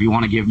love it. If you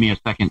want to give me a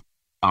second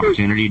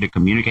opportunity to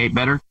communicate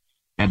better,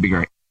 that'd be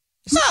great.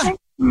 Yeah.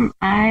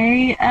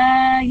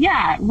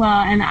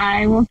 Well, and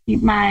I will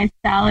keep my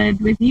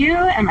salad with you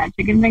and my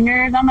chicken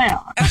fingers on my own.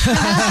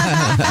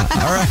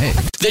 All right.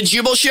 The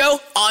Jubal Show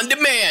on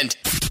demand.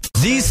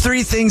 These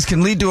 3 things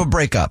can lead to a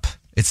breakup.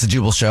 It's the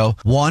Jubal Show.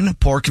 1,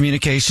 poor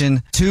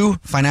communication. 2,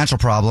 financial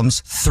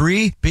problems.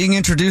 3, being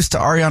introduced to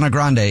Ariana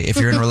Grande if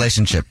you're in a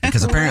relationship,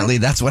 because apparently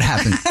that's what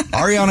happened.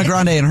 Ariana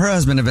Grande and her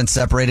husband have been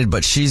separated,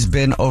 but she's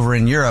been over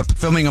in Europe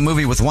filming a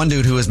movie with one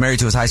dude who was married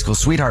to his high school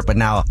sweetheart, but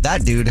now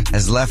that dude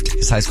has left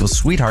his high school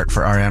sweetheart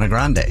for Ariana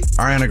Grande.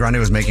 Ariana Grande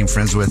was making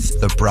friends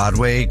with the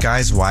Broadway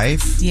guy's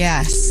wife.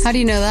 Yes. How do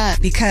you know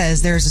that?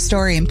 Because there's a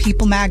story in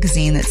People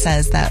magazine that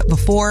says that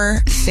before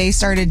they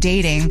started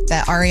dating,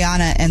 that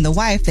Ariana and the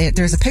wife,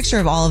 there's a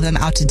picture of all of them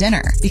out to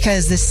dinner,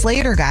 because this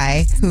Slater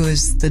guy, who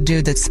is the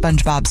dude that's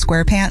SpongeBob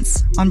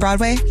SquarePants on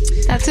Broadway.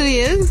 That's who he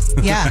is?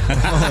 Yeah.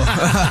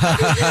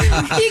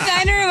 He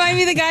kind of reminds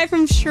me of the guy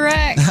from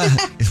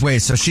Shrek. Wait,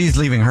 so she's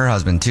leaving her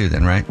husband too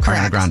then, right?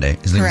 Correct. Ariana Grande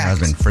is leaving her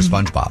husband for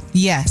SpongeBob.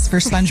 Yes, for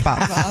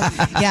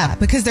SpongeBob. Yeah,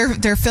 because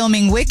they're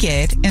filming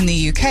Wicked in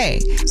the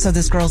UK. So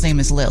this girl's name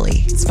is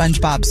Lily,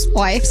 SpongeBob's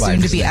wife,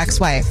 soon to be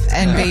ex-wife,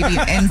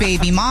 and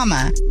baby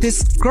mama.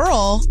 This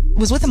girl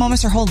was with him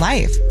almost her whole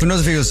life. Who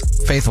knows if he was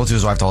faithful to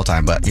his wife the whole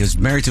time, but he was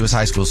married to his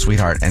high school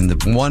sweetheart, and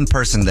the one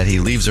person that he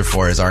leaves her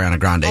for is Ariana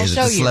Grande. Is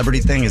it the celebrity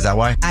thing? Is that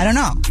why? I don't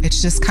know.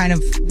 It's just kind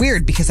of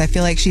weird because I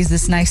feel like she's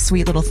this nice,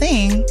 sweet little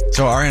thing.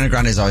 So Ariana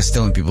Grande is always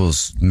stealing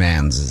people's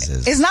mans.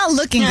 It's not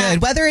looking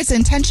good. Whether it's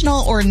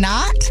intentional or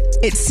not,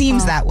 it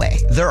seems that way.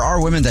 There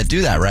are women that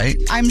do that, right?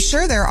 I'm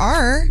sure there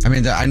are. I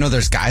mean, I know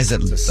there's guys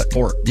that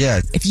support.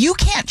 Yeah. If you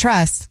can't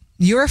trust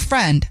your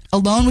friend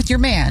alone with your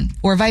man,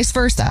 or vice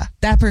versa,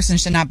 that person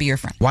should not be your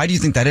friend. Why do you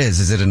think that is?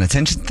 Is it an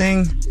attention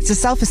thing? It's a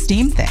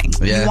self-esteem thing.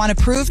 Yeah. You want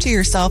to prove to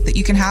yourself that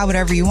you can have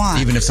whatever you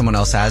want. Even if someone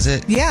else has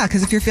it? Yeah,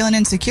 because if you're feeling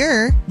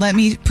insecure, let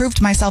me prove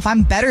to myself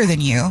I'm better than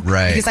you.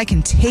 Right. Because I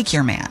can take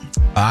your man.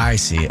 I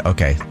see.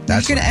 Okay.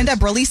 That's you're going to end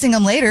up releasing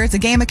him later. It's a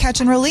game of catch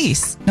and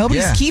release.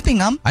 Nobody's keeping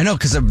him. I know,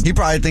 because he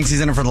probably thinks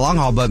he's in it for the long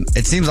haul, but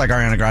it seems like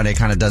Ariana Grande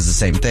kind of does the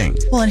same thing.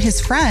 Well, and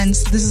his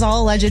friends, this is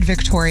all alleged,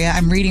 Victoria.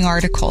 I'm reading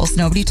articles.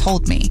 Nobody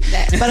told me.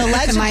 But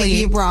allegedly, might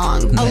be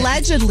wrong.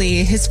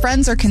 Allegedly, his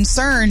friends are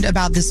concerned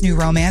about this new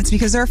romance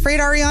because they're afraid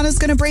Ariana's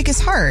going to break his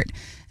heart.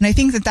 And I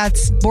think that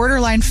that's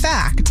borderline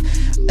fact.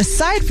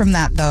 Aside from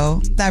that,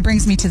 though, that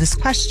brings me to this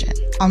question.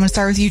 I'm going to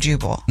start with you,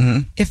 Jubal.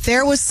 Mm-hmm. If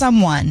there was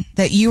someone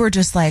that you were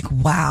just like,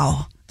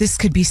 wow, this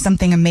could be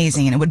something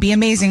amazing, and it would be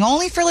amazing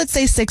only for, let's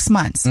say, 6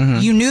 months. Mm-hmm.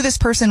 You knew this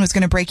person was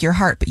going to break your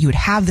heart, but you would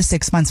have the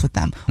 6 months with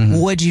them.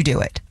 Mm-hmm. Would you do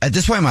it? At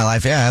this point in my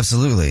life, yeah,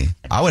 absolutely.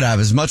 I would have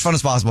as much fun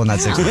as possible in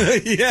that 6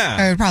 months.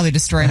 It would probably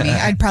destroy me.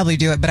 I'd probably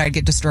do it, but I'd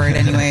get destroyed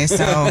anyway.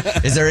 So,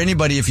 is there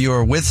anybody, if you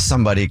were with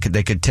somebody,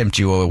 they could tempt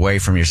you away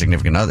from your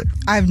significant other?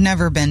 I've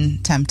never been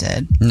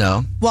tempted.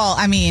 No. Well,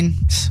 I mean,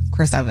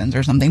 Chris Evans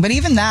or something, but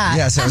even that.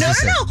 Yeah, so no.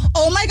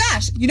 Oh my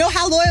gosh. You know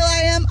how loyal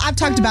I am? I've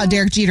talked about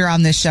Derek Jeter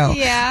on this show.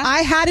 Yeah.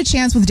 I had a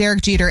chance with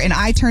Derek Jeter and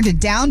I turned it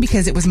down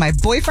because it was my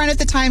boyfriend at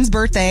the time's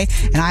birthday,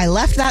 and I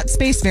left that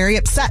space very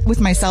upset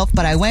with myself,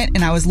 but I went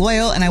and I was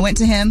loyal and I went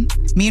to him.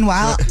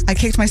 Meanwhile, I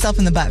kicked myself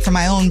in the butt for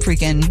my own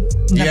freaking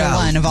number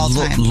one of all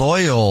time.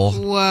 Loyal.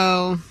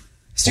 Whoa.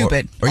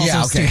 Stupid. Or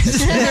yeah, okay.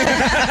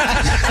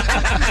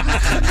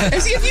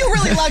 See, if you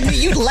really loved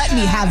me, you'd let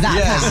me have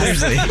that power.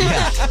 Seriously.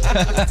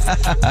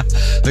 Yeah.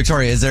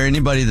 Victoria, is there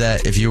anybody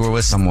that if you were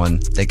with someone,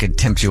 they could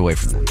tempt you away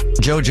from them?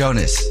 Joe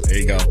Jonas. There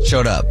you go.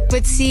 Showed up.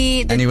 But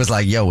see... and he was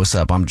like, yo, what's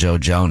up? I'm Joe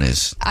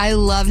Jonas. I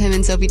love him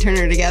and Sophie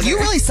Turner together. You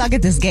really suck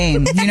at this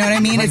game. You know what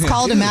I mean? It's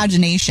called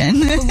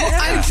imagination.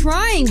 I'm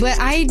trying, but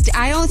I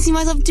don't see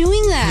myself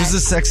doing that. Who's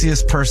the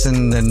sexiest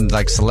person and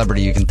like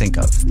celebrity you can think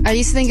of? I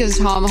used to think it was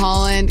Tom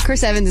Holland.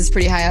 Chris Evans is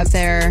pretty high up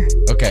there.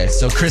 Okay,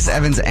 so Chris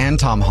Evans and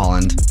Tom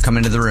Holland come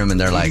into the room and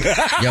they're like,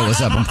 yo,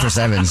 what's up? I'm Chris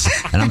Evans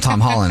and I'm Tom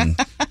Holland.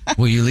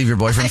 Will you leave your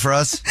boyfriend for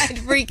us? I'd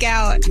freak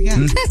out. Yeah.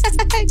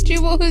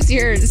 Jubal, who's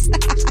yours?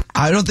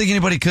 I don't think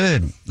anybody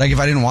could. Like, if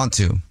I didn't want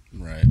to.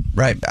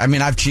 Right. I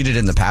mean, I've cheated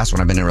in the past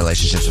when I've been in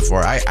relationships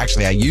before. I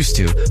used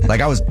to.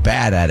 Like, I was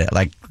bad at it.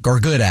 Like, or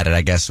good at it,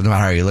 I guess, no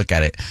matter how you look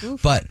at it.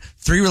 Oof. But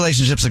 3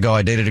 relationships ago,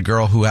 I dated a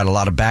girl who had a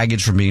lot of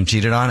baggage from being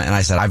cheated on. And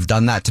I said, I've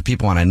done that to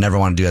people and I never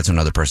want to do that to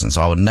another person.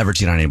 So I would never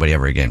cheat on anybody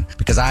ever again.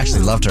 Because I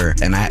actually loved her.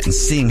 And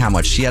seeing how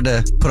much she had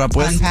to put up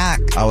with,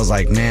 unpack. I was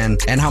like, man,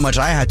 and how much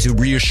I had to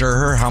reassure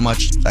her how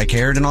much I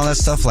cared and all that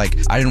stuff. Like,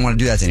 I didn't want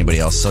to do that to anybody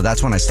else. So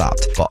that's when I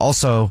stopped. But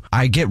also,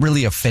 I get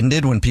really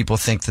offended when people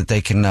think that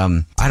they can,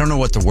 I don't know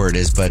what the word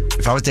is, but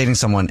if I was dating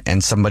someone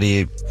and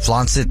somebody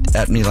flaunts it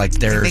at me like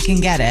they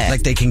can get it.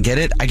 Like they can get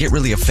it, I get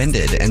really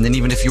offended. And then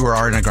even if you were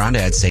Ariana Grande,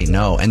 I'd say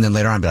no. And then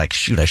later on, I'd be like,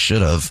 shoot, I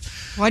should have.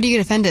 Why do you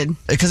get offended?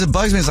 Because it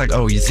bugs me. It's like,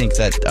 oh, you think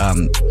that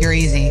you're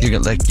easy. You're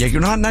like, yeah, you're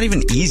not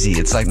even easy.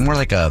 It's like more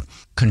like a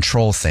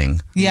control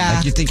thing. Yeah.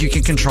 Like you think you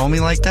can control me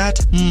like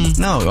that?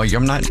 No,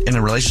 I'm not in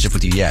a relationship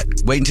with you yet.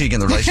 Wait until you get in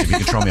the relationship. You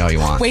can control me all you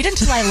want. Wait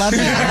until I love you,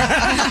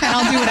 and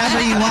I'll do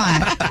whatever you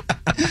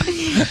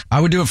want.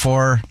 I would do it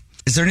for.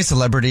 Is there any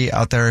celebrity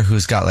out there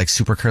who's got like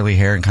super curly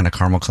hair and kind of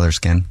caramel color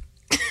skin?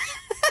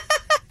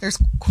 There's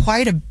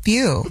quite a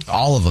few.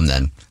 All of them,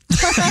 then.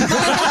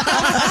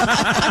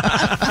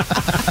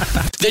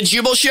 The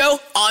Jubal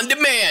Show on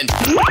demand.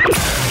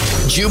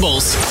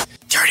 Jubal's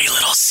dirty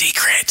little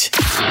secret.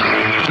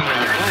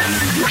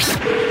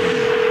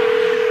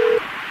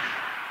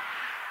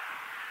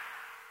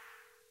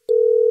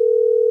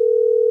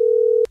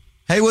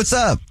 Hey, what's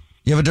up?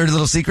 You have a dirty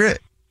little secret?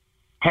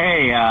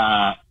 Hey,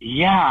 yeah,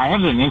 I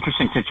have an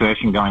interesting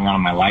situation going on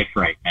in my life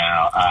right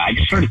now. I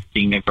just started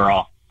seeing a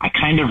girl. I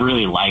kind of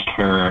really like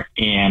her,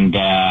 and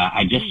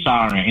I just saw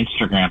on her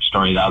Instagram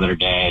story the other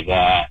day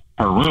that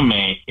her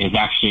roommate is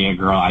actually a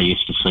girl I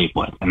used to sleep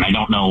with, and I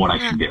don't know what I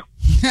should do.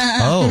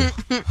 Oh,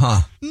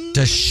 huh.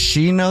 Does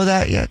she know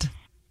that yet?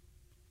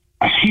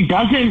 She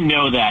doesn't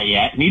know that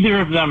yet. Neither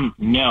of them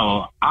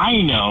know.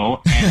 I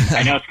know, and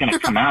I know it's going to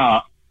come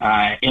out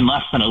in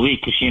less than a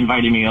week because she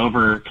invited me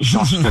over because she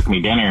wants to cook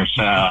me dinner.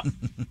 So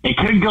it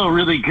could go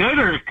really good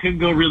or it could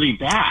go really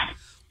bad.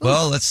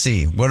 Well, let's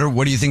see. What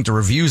do you think the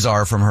reviews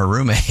are from her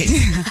roommate?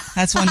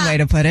 That's one way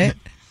to put it.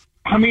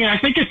 I mean, I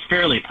think it's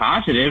fairly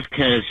positive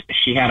because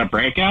she had a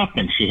breakup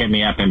and she hit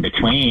me up in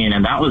between,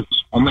 and that was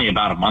only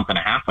about a month and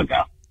a half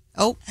ago.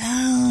 Oh.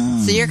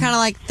 So you're kind of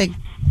like the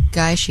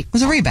guy she... It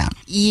was a rebound.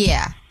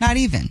 Yeah. Not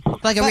even.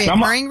 Like a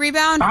reoccurring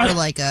rebound or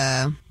like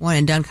a one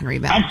and done kind of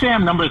rebound? I'd say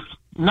I'm number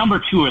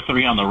 2 or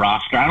 3 on the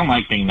roster. I don't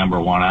like being number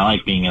 1. I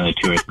like being in the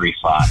 2 or 3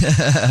 slot.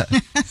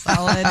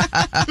 Solid.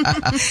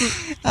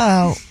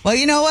 Oh, well,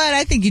 you know what?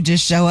 I think you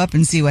just show up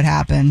and see what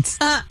happens.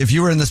 If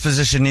you were in this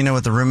position, Nina,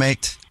 with a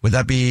roommate, would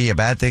that be a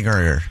bad thing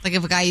or? Like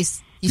if a guy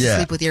used to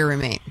sleep with your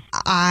roommate.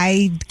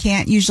 I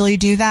can't usually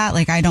do that.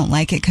 Like, I don't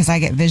like it because I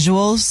get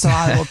visuals, so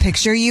I will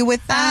picture you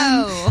with them.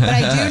 Oh. But I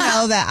do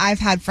know that I've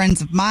had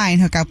friends of mine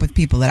hook up with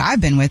people that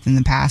I've been with in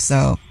the past,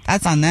 so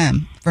that's on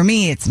them. For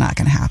me, it's not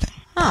going to happen.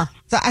 Huh.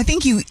 So I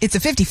think it's a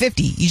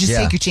 50-50. You just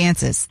take your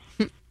chances.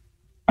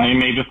 I mean,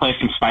 maybe play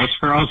some Spice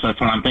Girls. That's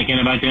what I'm thinking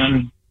about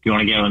doing. If you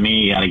want to get with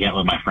me, you got to get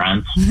with my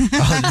friends.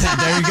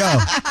 There you go.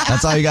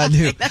 That's all you got to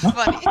do. That's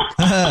funny.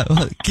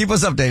 Keep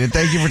us updated.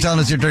 Thank you for telling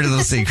us your dirty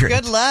little secret.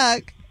 Good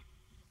luck.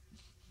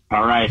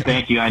 All right.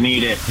 Thank you. I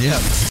need it. Yeah.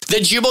 The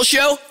Jubal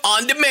Show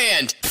on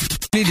demand.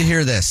 You need to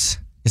hear this.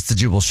 It's the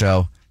Jubal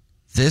Show.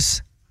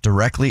 This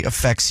directly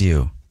affects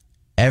you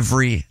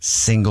every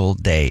single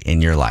day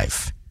in your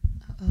life.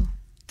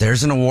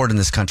 There's an award in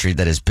this country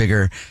that is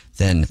bigger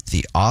than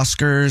the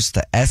Oscars,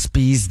 the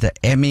ESPYs, the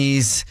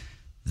Emmys,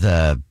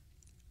 the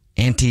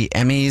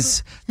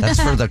anti-Emmys.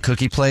 That's for the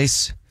cookie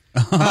place.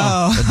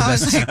 Oh. The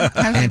best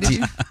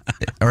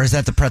or is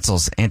that the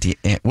pretzels?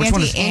 Which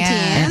one is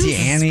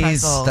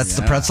Annie's? That's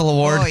the pretzel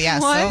award. Oh, yeah,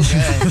 so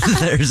good.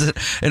 There's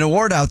an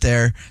award out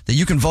there that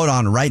you can vote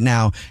on right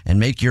now and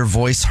make your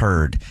voice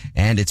heard.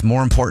 And it's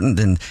more important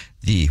than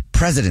the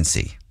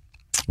presidency,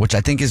 which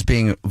I think is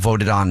being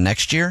voted on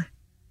next year.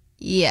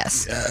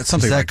 Yes.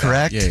 Something is that like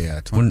correct? That. Yeah.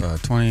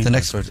 20, the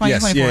next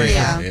 2024.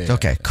 Yeah.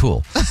 Okay,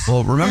 cool.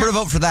 Well, remember to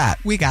vote for that.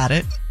 We got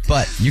it.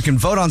 But you can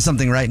vote on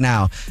something right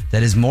now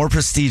that is more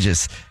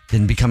prestigious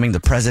than becoming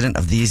the president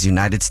of these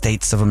United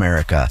States of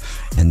America.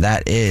 And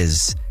that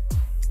is,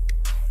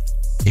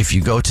 if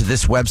you go to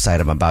this website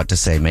I'm about to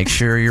say, make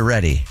sure you're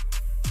ready.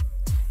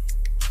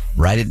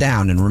 Write it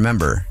down and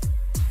remember,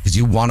 because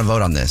you want to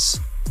vote on this.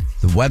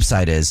 The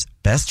website is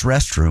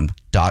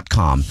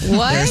bestrestroom.com.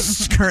 What?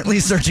 They're currently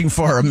searching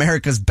for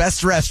America's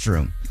best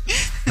restroom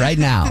right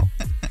now.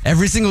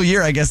 Every single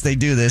year, I guess they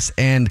do this,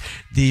 and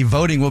the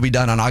voting will be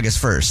done on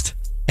August 1st.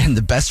 And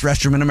the best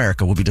restroom in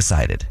America will be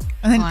decided.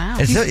 Wow.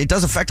 It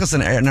does affect us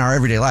in our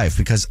everyday life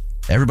because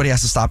everybody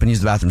has to stop and use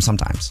the bathroom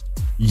sometimes.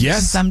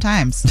 Yes.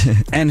 Sometimes.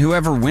 And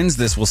whoever wins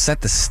this will set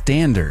the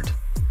standard.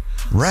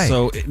 Right.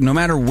 So no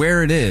matter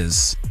where it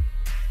is,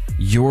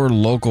 your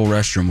local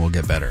restroom will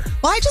get better.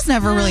 Well, I just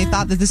never really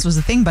thought that this was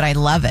a thing, but I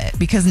love it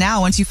because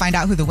now once you find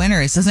out who the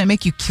winner is, doesn't it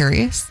make you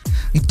curious?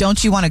 Like,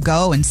 don't you want to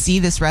go and see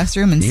this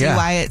restroom and see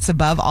why it's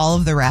above all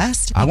of the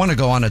rest? I want to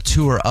go on a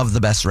tour of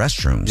the best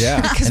restrooms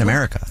in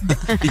America.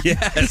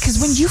 Yes.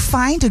 Because when you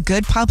find a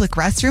good public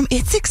restroom,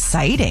 it's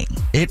exciting.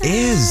 It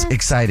is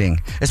exciting,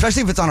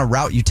 especially if it's on a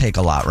route you take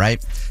a lot,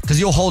 right? Because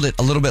you'll hold it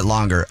a little bit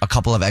longer, a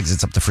couple of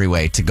exits up the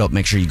freeway to go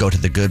make sure you go to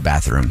the good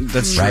bathroom.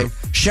 That's right.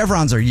 true.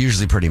 Chevrons are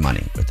usually pretty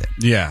money with it.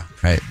 Yeah.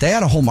 Right. They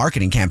had a whole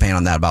marketing campaign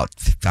on that about,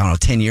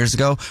 10 years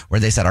ago where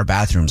they said our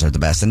bathrooms are the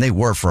best. And they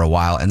were for a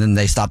while. And then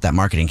they stopped that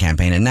marketing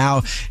campaign. And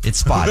now it's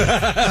spotted.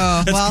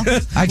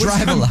 I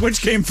drive a lot.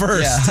 Which came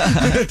first?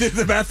 Yeah. Did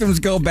the bathrooms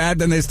go bad,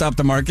 then they stopped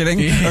the marketing?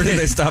 Or did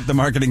they stop the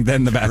marketing,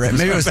 then the bathrooms?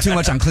 Maybe it was too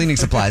much on cleaning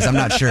supplies. I'm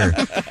not sure.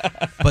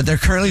 But they're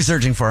currently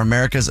searching for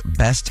America's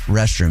best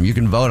restroom. You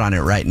can vote on it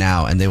right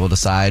now, and they will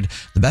decide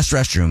the best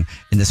restroom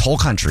in this whole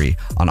country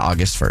on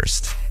August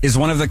 1st. Is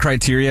one of the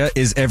criteria,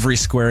 is every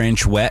square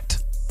inch wet?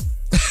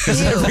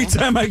 Because every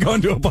time I go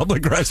into a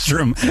public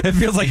restroom, it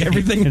feels like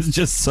everything is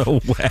just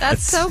so wet.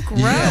 That's so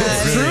gross.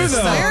 It's true,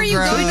 though. Where are you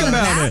going to the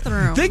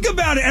bathroom? Think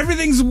about it.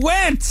 Everything's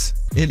wet.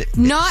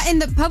 Not in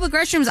the public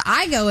restrooms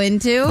I go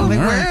into.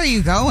 Where are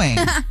you going?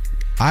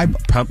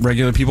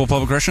 Regular people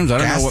public restrooms. I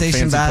don't know what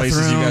fancy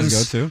places you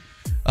guys go to.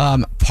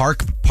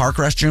 Park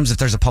restrooms. If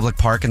there's a public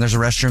park and there's a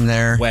restroom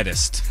there,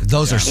 wettest.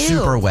 Those are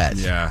super wet.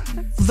 Yeah.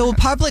 The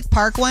public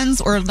park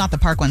ones, or not the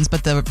park ones,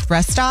 but the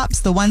rest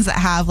stops, the ones that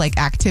have like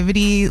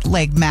activity,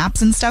 like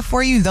maps and stuff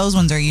for you, those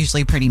ones are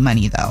usually pretty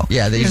money though.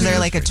 Yeah, because they're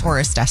like a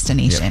tourist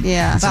destination.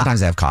 Yeah. And sometimes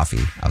they have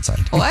coffee outside.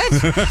 What?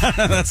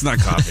 That's not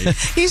coffee.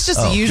 He's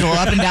just the usual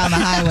up and down the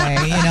highway.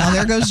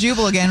 There goes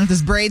Jubal again with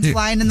his braids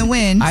flying in the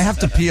wind. I have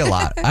to pee a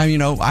lot. I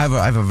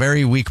have a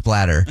very weak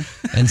bladder,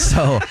 and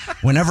so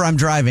whenever I'm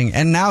driving,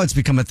 and now it's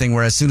become a thing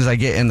where as soon as I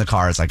get in the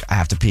car, it's like I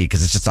have to pee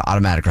because it's just an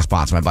automatic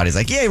response. My body's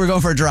like, "Yay, we're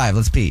going for a drive.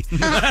 Let's pee."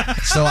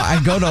 So I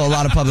go to a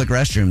lot of public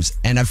restrooms,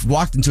 and I've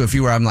walked into a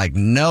few where I'm like,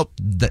 "Nope,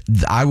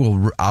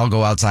 I'll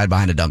go outside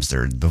behind a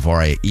dumpster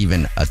before I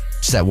even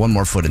set one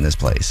more foot in this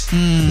place."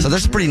 So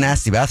there's some pretty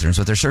nasty bathrooms,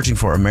 but they're searching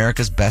for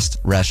America's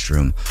best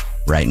restroom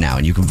right now,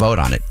 and you can vote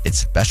on it.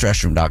 It's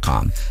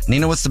bestrestroom.com.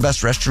 Nina, what's the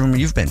best restroom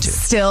you've been to?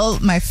 Still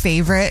my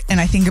favorite,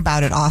 and I think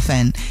about it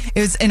often.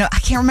 It was, I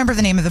can't remember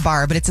the name of the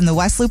bar, but it's in the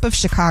West Loop of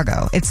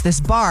Chicago. It's this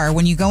bar.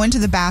 When you go into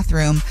the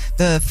bathroom,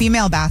 the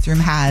female bathroom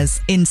has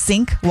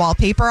NSYNC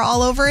wallpaper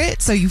all over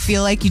it, so you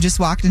feel like you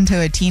just walked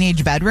into a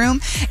teenage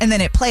bedroom, and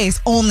then it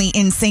plays only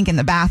NSYNC in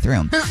the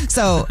bathroom.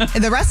 So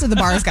the rest of the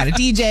bar's got a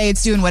DJ,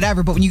 it's doing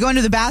whatever, but when you go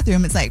into the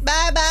bathroom, it's like,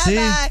 bye, bye,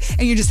 bye,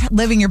 and you're just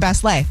living your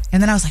best life.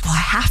 And then I was like, well, I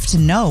have to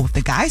know what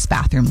the guy's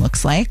bathroom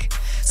looks like.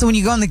 So when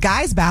you go in the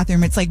guy's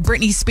bathroom, it's like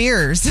Britney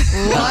Spears.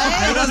 What?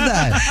 I love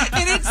that.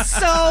 And it's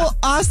so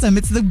awesome.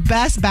 It's the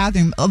best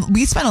bathroom.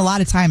 We spend a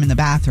lot of time in the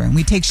bathroom.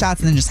 We take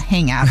shots and then just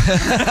hang out.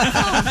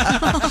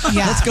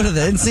 Yeah. Let's go to the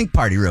NSYNC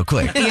party real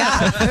quick.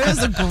 Yeah, it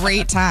was a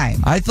great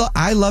time.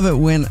 I love it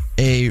when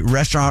a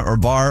restaurant or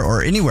bar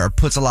or anywhere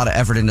puts a lot of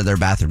effort into their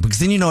bathroom, because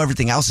then you know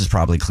everything else is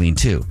probably clean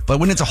too. But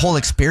when it's a whole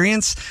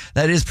experience,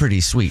 that is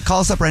pretty sweet. Call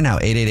us up right now,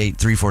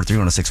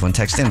 888-343-1061.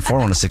 Text in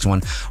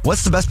 41061.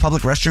 What's the best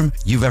public restroom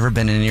you've ever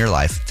been in your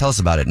life? Tell us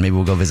about it. Maybe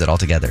we'll go visit all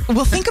together.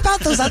 Well, think about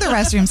those other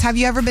restrooms. Have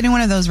you ever been in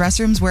one of those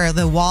restrooms where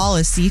the wall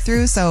is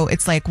see-through? So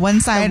it's like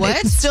one side,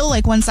 it's still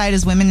like one side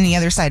is women and the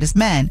other side is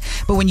men.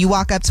 But when you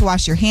walk up to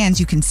wash your hands,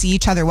 you can see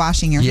each other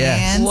washing your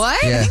hands.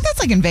 What? I think that's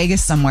like in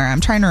Vegas somewhere.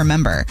 I'm trying to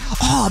remember.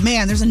 Oh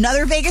man, there's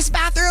another Vegas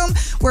bathroom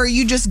where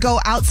you just go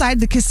outside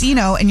the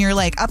casino and you're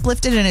like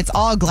uplifted and it's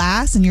all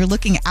glass and you're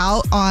looking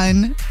out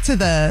on to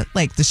the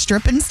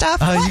strip and stuff.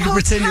 Oh, you can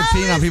pretend you're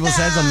peeing on people's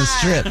heads on the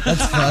strip.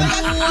 That's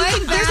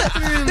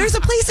fun. There's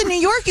a place in New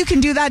York you can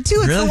do that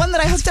too. It's the one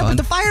that I hooked up with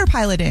the fighter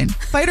pilot in.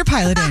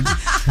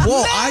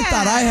 Whoa, I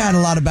thought I had a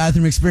lot of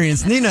bathroom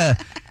experience. Nina,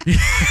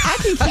 I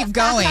can keep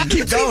going.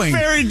 Keep going.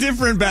 Very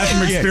different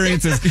bathroom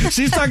experiences.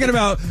 She's talking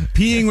about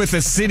peeing with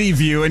a city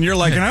view, and you're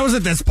like, and I was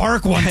at this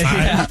park one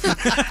time.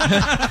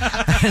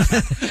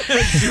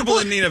 Jubal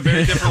and Nina,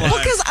 very different lives.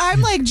 Well, because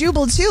I'm like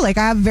Jubal too. Like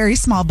I have a very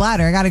small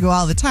bladder. I got to go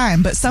all the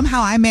time. But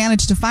somehow I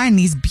managed to find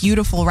these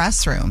beautiful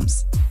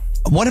restrooms.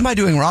 What am I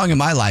doing wrong in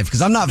my life?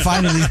 Because I'm not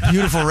finding these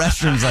beautiful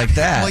restrooms like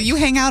that. Well, you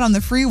hang out on the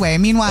freeway.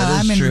 Meanwhile,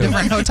 I'm in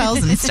different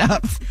hotels and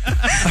stuff.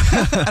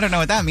 I don't know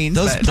what that means.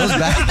 Those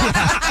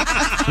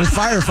with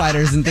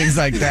firefighters and things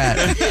like that.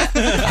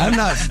 I'm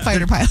not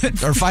fighter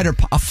pilot or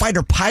a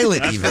fighter pilot.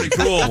 That's even pretty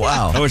cool.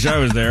 Wow, I wish I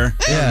was there.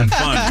 Yeah,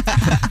 fun.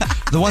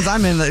 The ones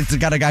I'm in, it's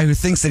got a guy who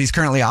thinks that he's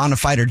currently on a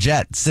fighter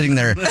jet, sitting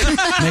there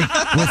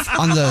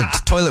on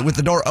the toilet with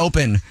the door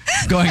open,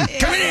 going,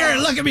 "Come in here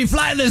and look at me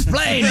fly this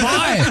plane,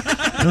 boy."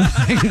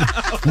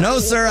 No,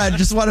 sir, I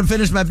just want to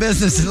finish my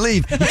business and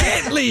leave. You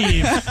can't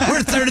leave.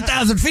 We're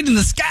 30,000 feet in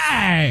the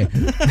sky.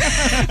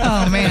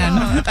 Oh,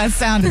 man. That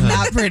sounded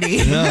not pretty.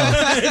 No,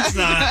 it's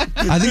not.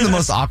 I think the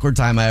most awkward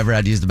time I ever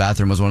had to use the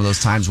bathroom was one of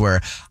those times where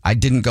I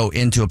didn't go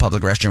into a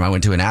public restroom. I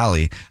went to an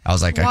alley. I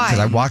was like, because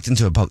I walked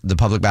into the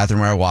public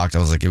bathroom where I walked, I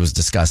was like, it was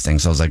disgusting.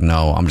 So I was like,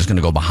 no, I'm just going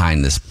to go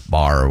behind this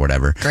bar or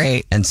whatever.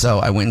 Great. And so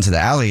I went into the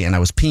alley and I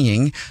was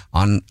peeing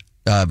on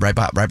right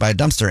by a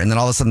dumpster, and then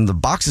all of a sudden the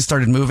boxes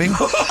started moving.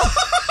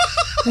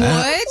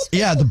 What?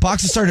 Yeah, the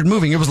boxes started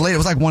moving. It was late. It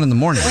was like 1 a.m.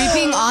 Were you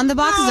peeing on the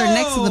boxes or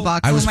next to the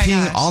boxes? I was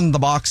peeing on the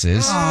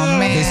boxes. Oh,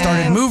 man. They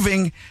started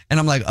moving, and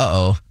I'm like,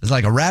 uh-oh. There's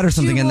like a rat or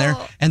something in there.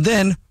 And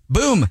then,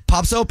 boom,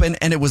 pops open,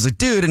 and it was a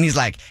dude, and he's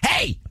like,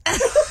 hey!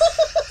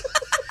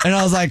 And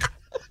I was like,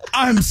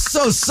 I'm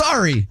so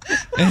sorry.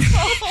 And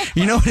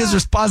you know what his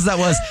response to that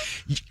was?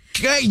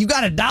 "Okay, you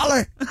got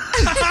 $1?"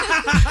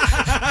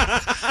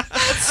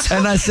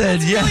 And I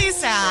said, "Yeah." Really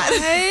sad.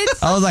 Right?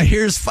 I was like,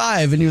 "Here's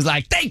 $5," and he was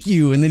like, "Thank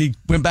you." And then he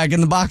went back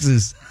in the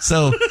boxes.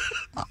 So,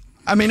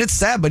 I mean, it's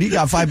sad, but he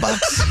got $5.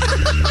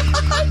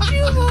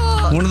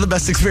 One of the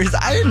best experiences.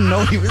 I didn't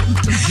know he was.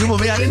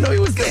 I didn't know he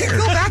was there.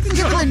 Go back and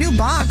give him a new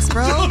box,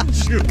 bro. All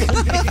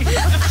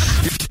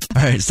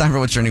right, it's time for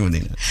What's Trending with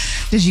Nina.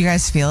 Did you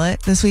guys feel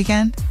it this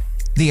weekend?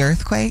 The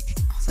earthquake?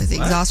 Like the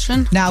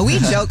exhaustion? Now, we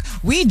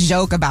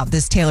joke about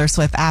this Taylor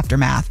Swift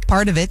aftermath.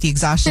 Part of it, the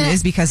exhaustion,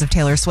 is because of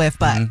Taylor Swift,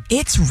 but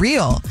it's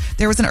real.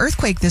 There was an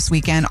earthquake this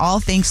weekend, all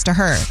thanks to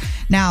her.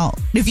 Now,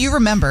 if you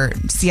remember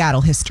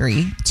Seattle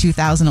history,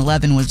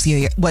 2011 was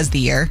the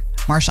year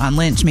Marshawn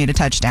Lynch made a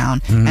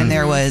touchdown, and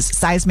there was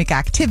seismic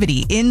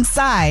activity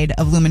inside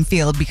of Lumen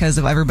Field because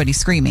of everybody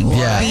screaming.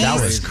 Yeah, that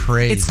was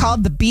crazy. It's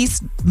called the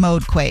Beast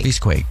Mode Quake.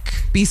 Beastquake,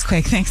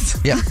 thanks.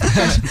 Yep.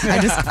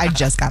 I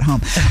just got home.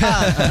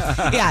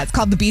 Yeah, it's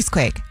called the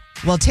Beastquake.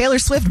 Well, Taylor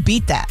Swift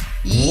beat that.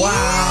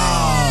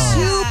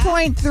 Wow.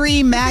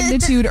 2.3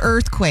 magnitude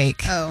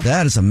earthquake.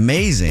 That is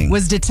amazing.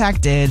 Was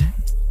detected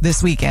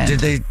this weekend.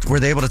 Were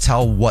they able to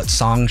tell what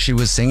song she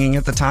was singing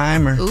at the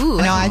time? Or?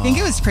 No, I think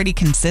it was pretty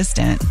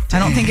consistent. I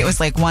don't think it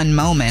was like one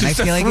moment. Just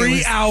I feel a like it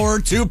was 3 hour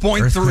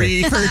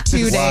 2.3 for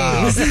 2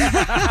 days.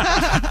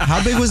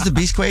 How big was the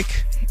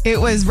Beastquake? It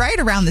was right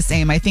around the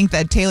same. I think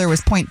that Taylor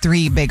was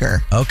 0.3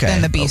 bigger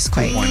than the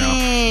Beastquake.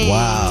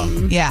 Wow.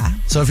 Yeah.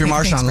 So if you're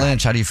Marshawn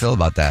Lynch, how do you feel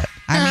about that?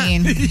 I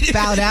mean,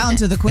 bow down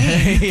to the queen.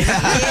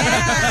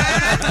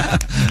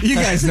 You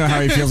guys know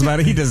how he feels about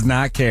it. He does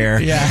not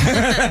care.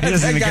 Yeah. He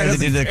doesn't even care to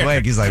do the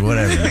quake. He's like,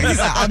 whatever. Man. He's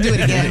like, I'll do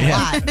it again.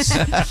 Watch.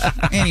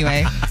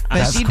 Anyway, but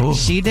That's cool.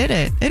 She did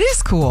it. It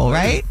is cool,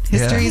 right?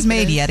 History is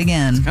made yet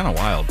again. Kind of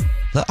wild.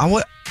 I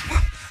want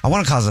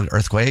to cause an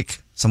earthquake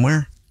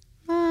somewhere.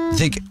 I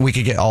think we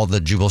could get all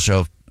the Jubal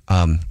Show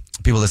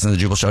people listen to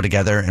the Jubal Show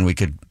together, and we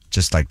could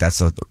just like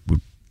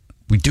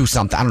we do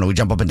something. I don't know. We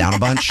jump up and down a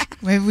bunch.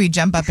 Maybe we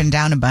jump up and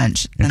down a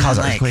bunch and cause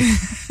an earthquake.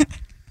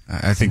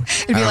 I think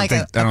It'd be I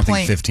don't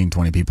think 15,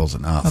 20 people's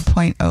enough. A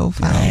 0.05.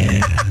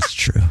 Yeah, that's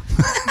true.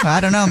 Well, I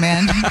don't know,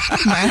 man.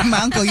 My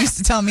uncle used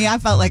to tell me I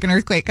felt like an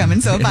earthquake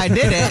coming, so if I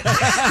did it.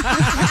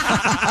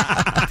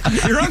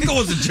 Your uncle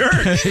was a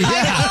jerk.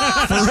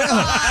 Yeah, for real.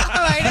 Oh,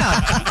 I know.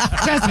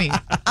 Trust me.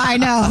 I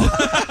know.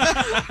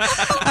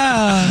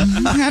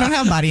 I don't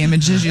have body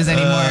image issues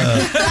anymore.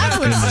 That's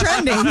what's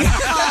trending.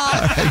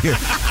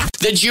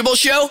 The Jubal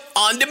Show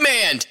on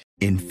demand.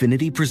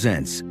 Infiniti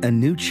presents a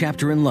new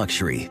chapter in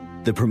luxury,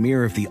 the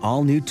premiere of the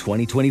all-new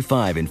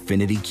 2025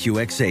 Infiniti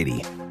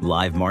QX80,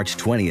 live March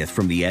 20th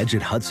from the Edge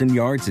at Hudson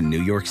Yards in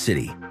New York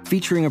City,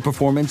 featuring a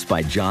performance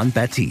by John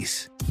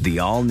Batiste. The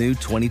all-new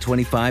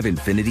 2025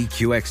 Infiniti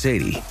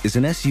QX80 is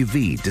an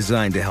SUV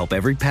designed to help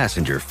every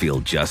passenger feel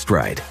just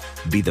right.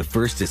 Be the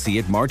first to see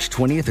it March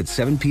 20th at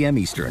 7 p.m.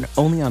 Eastern,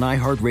 only on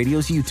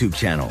iHeartRadio's YouTube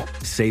channel.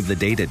 Save the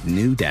date at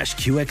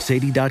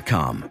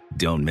new-QX80.com.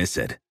 Don't miss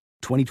it.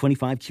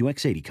 2025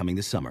 QX80 coming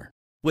this summer.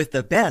 With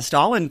the best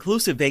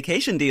all-inclusive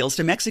vacation deals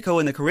to Mexico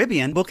and the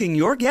Caribbean, booking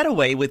your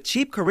getaway with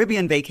cheap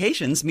Caribbean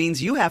vacations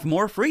means you have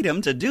more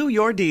freedom to do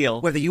your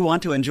deal. Whether you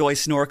want to enjoy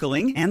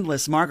snorkeling,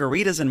 endless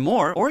margaritas and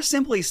more, or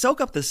simply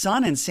soak up the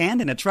sun and sand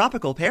in a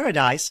tropical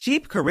paradise,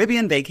 Cheap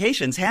Caribbean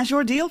Vacations has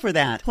your deal for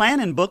that. Plan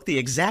and book the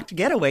exact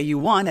getaway you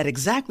want at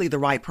exactly the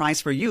right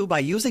price for you by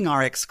using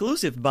our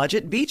exclusive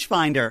budget beach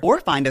finder. Or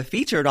find a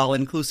featured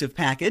all-inclusive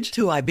package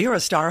to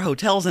Iberostar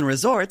Hotels and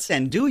Resorts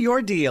and do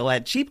your deal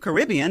at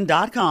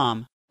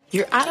cheapcaribbean.com.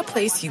 You're at a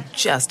place you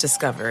just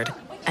discovered.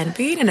 And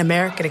being an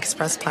American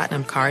Express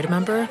Platinum card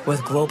member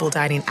with global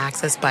dining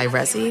access by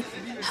Resi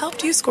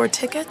helped you score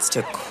tickets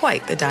to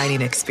quite the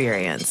dining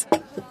experience.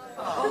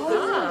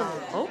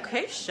 Oh,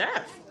 okay,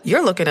 chef.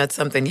 You're looking at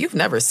something you've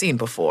never seen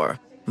before,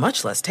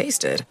 much less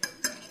tasted.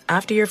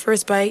 After your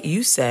first bite,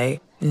 you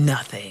say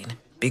nothing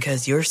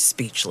because you're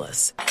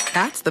speechless.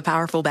 That's the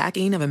powerful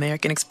backing of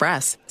American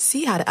Express.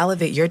 See how to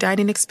elevate your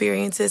dining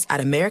experiences at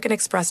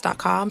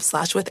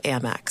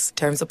americanexpress.com/withAmex.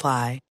 Terms apply.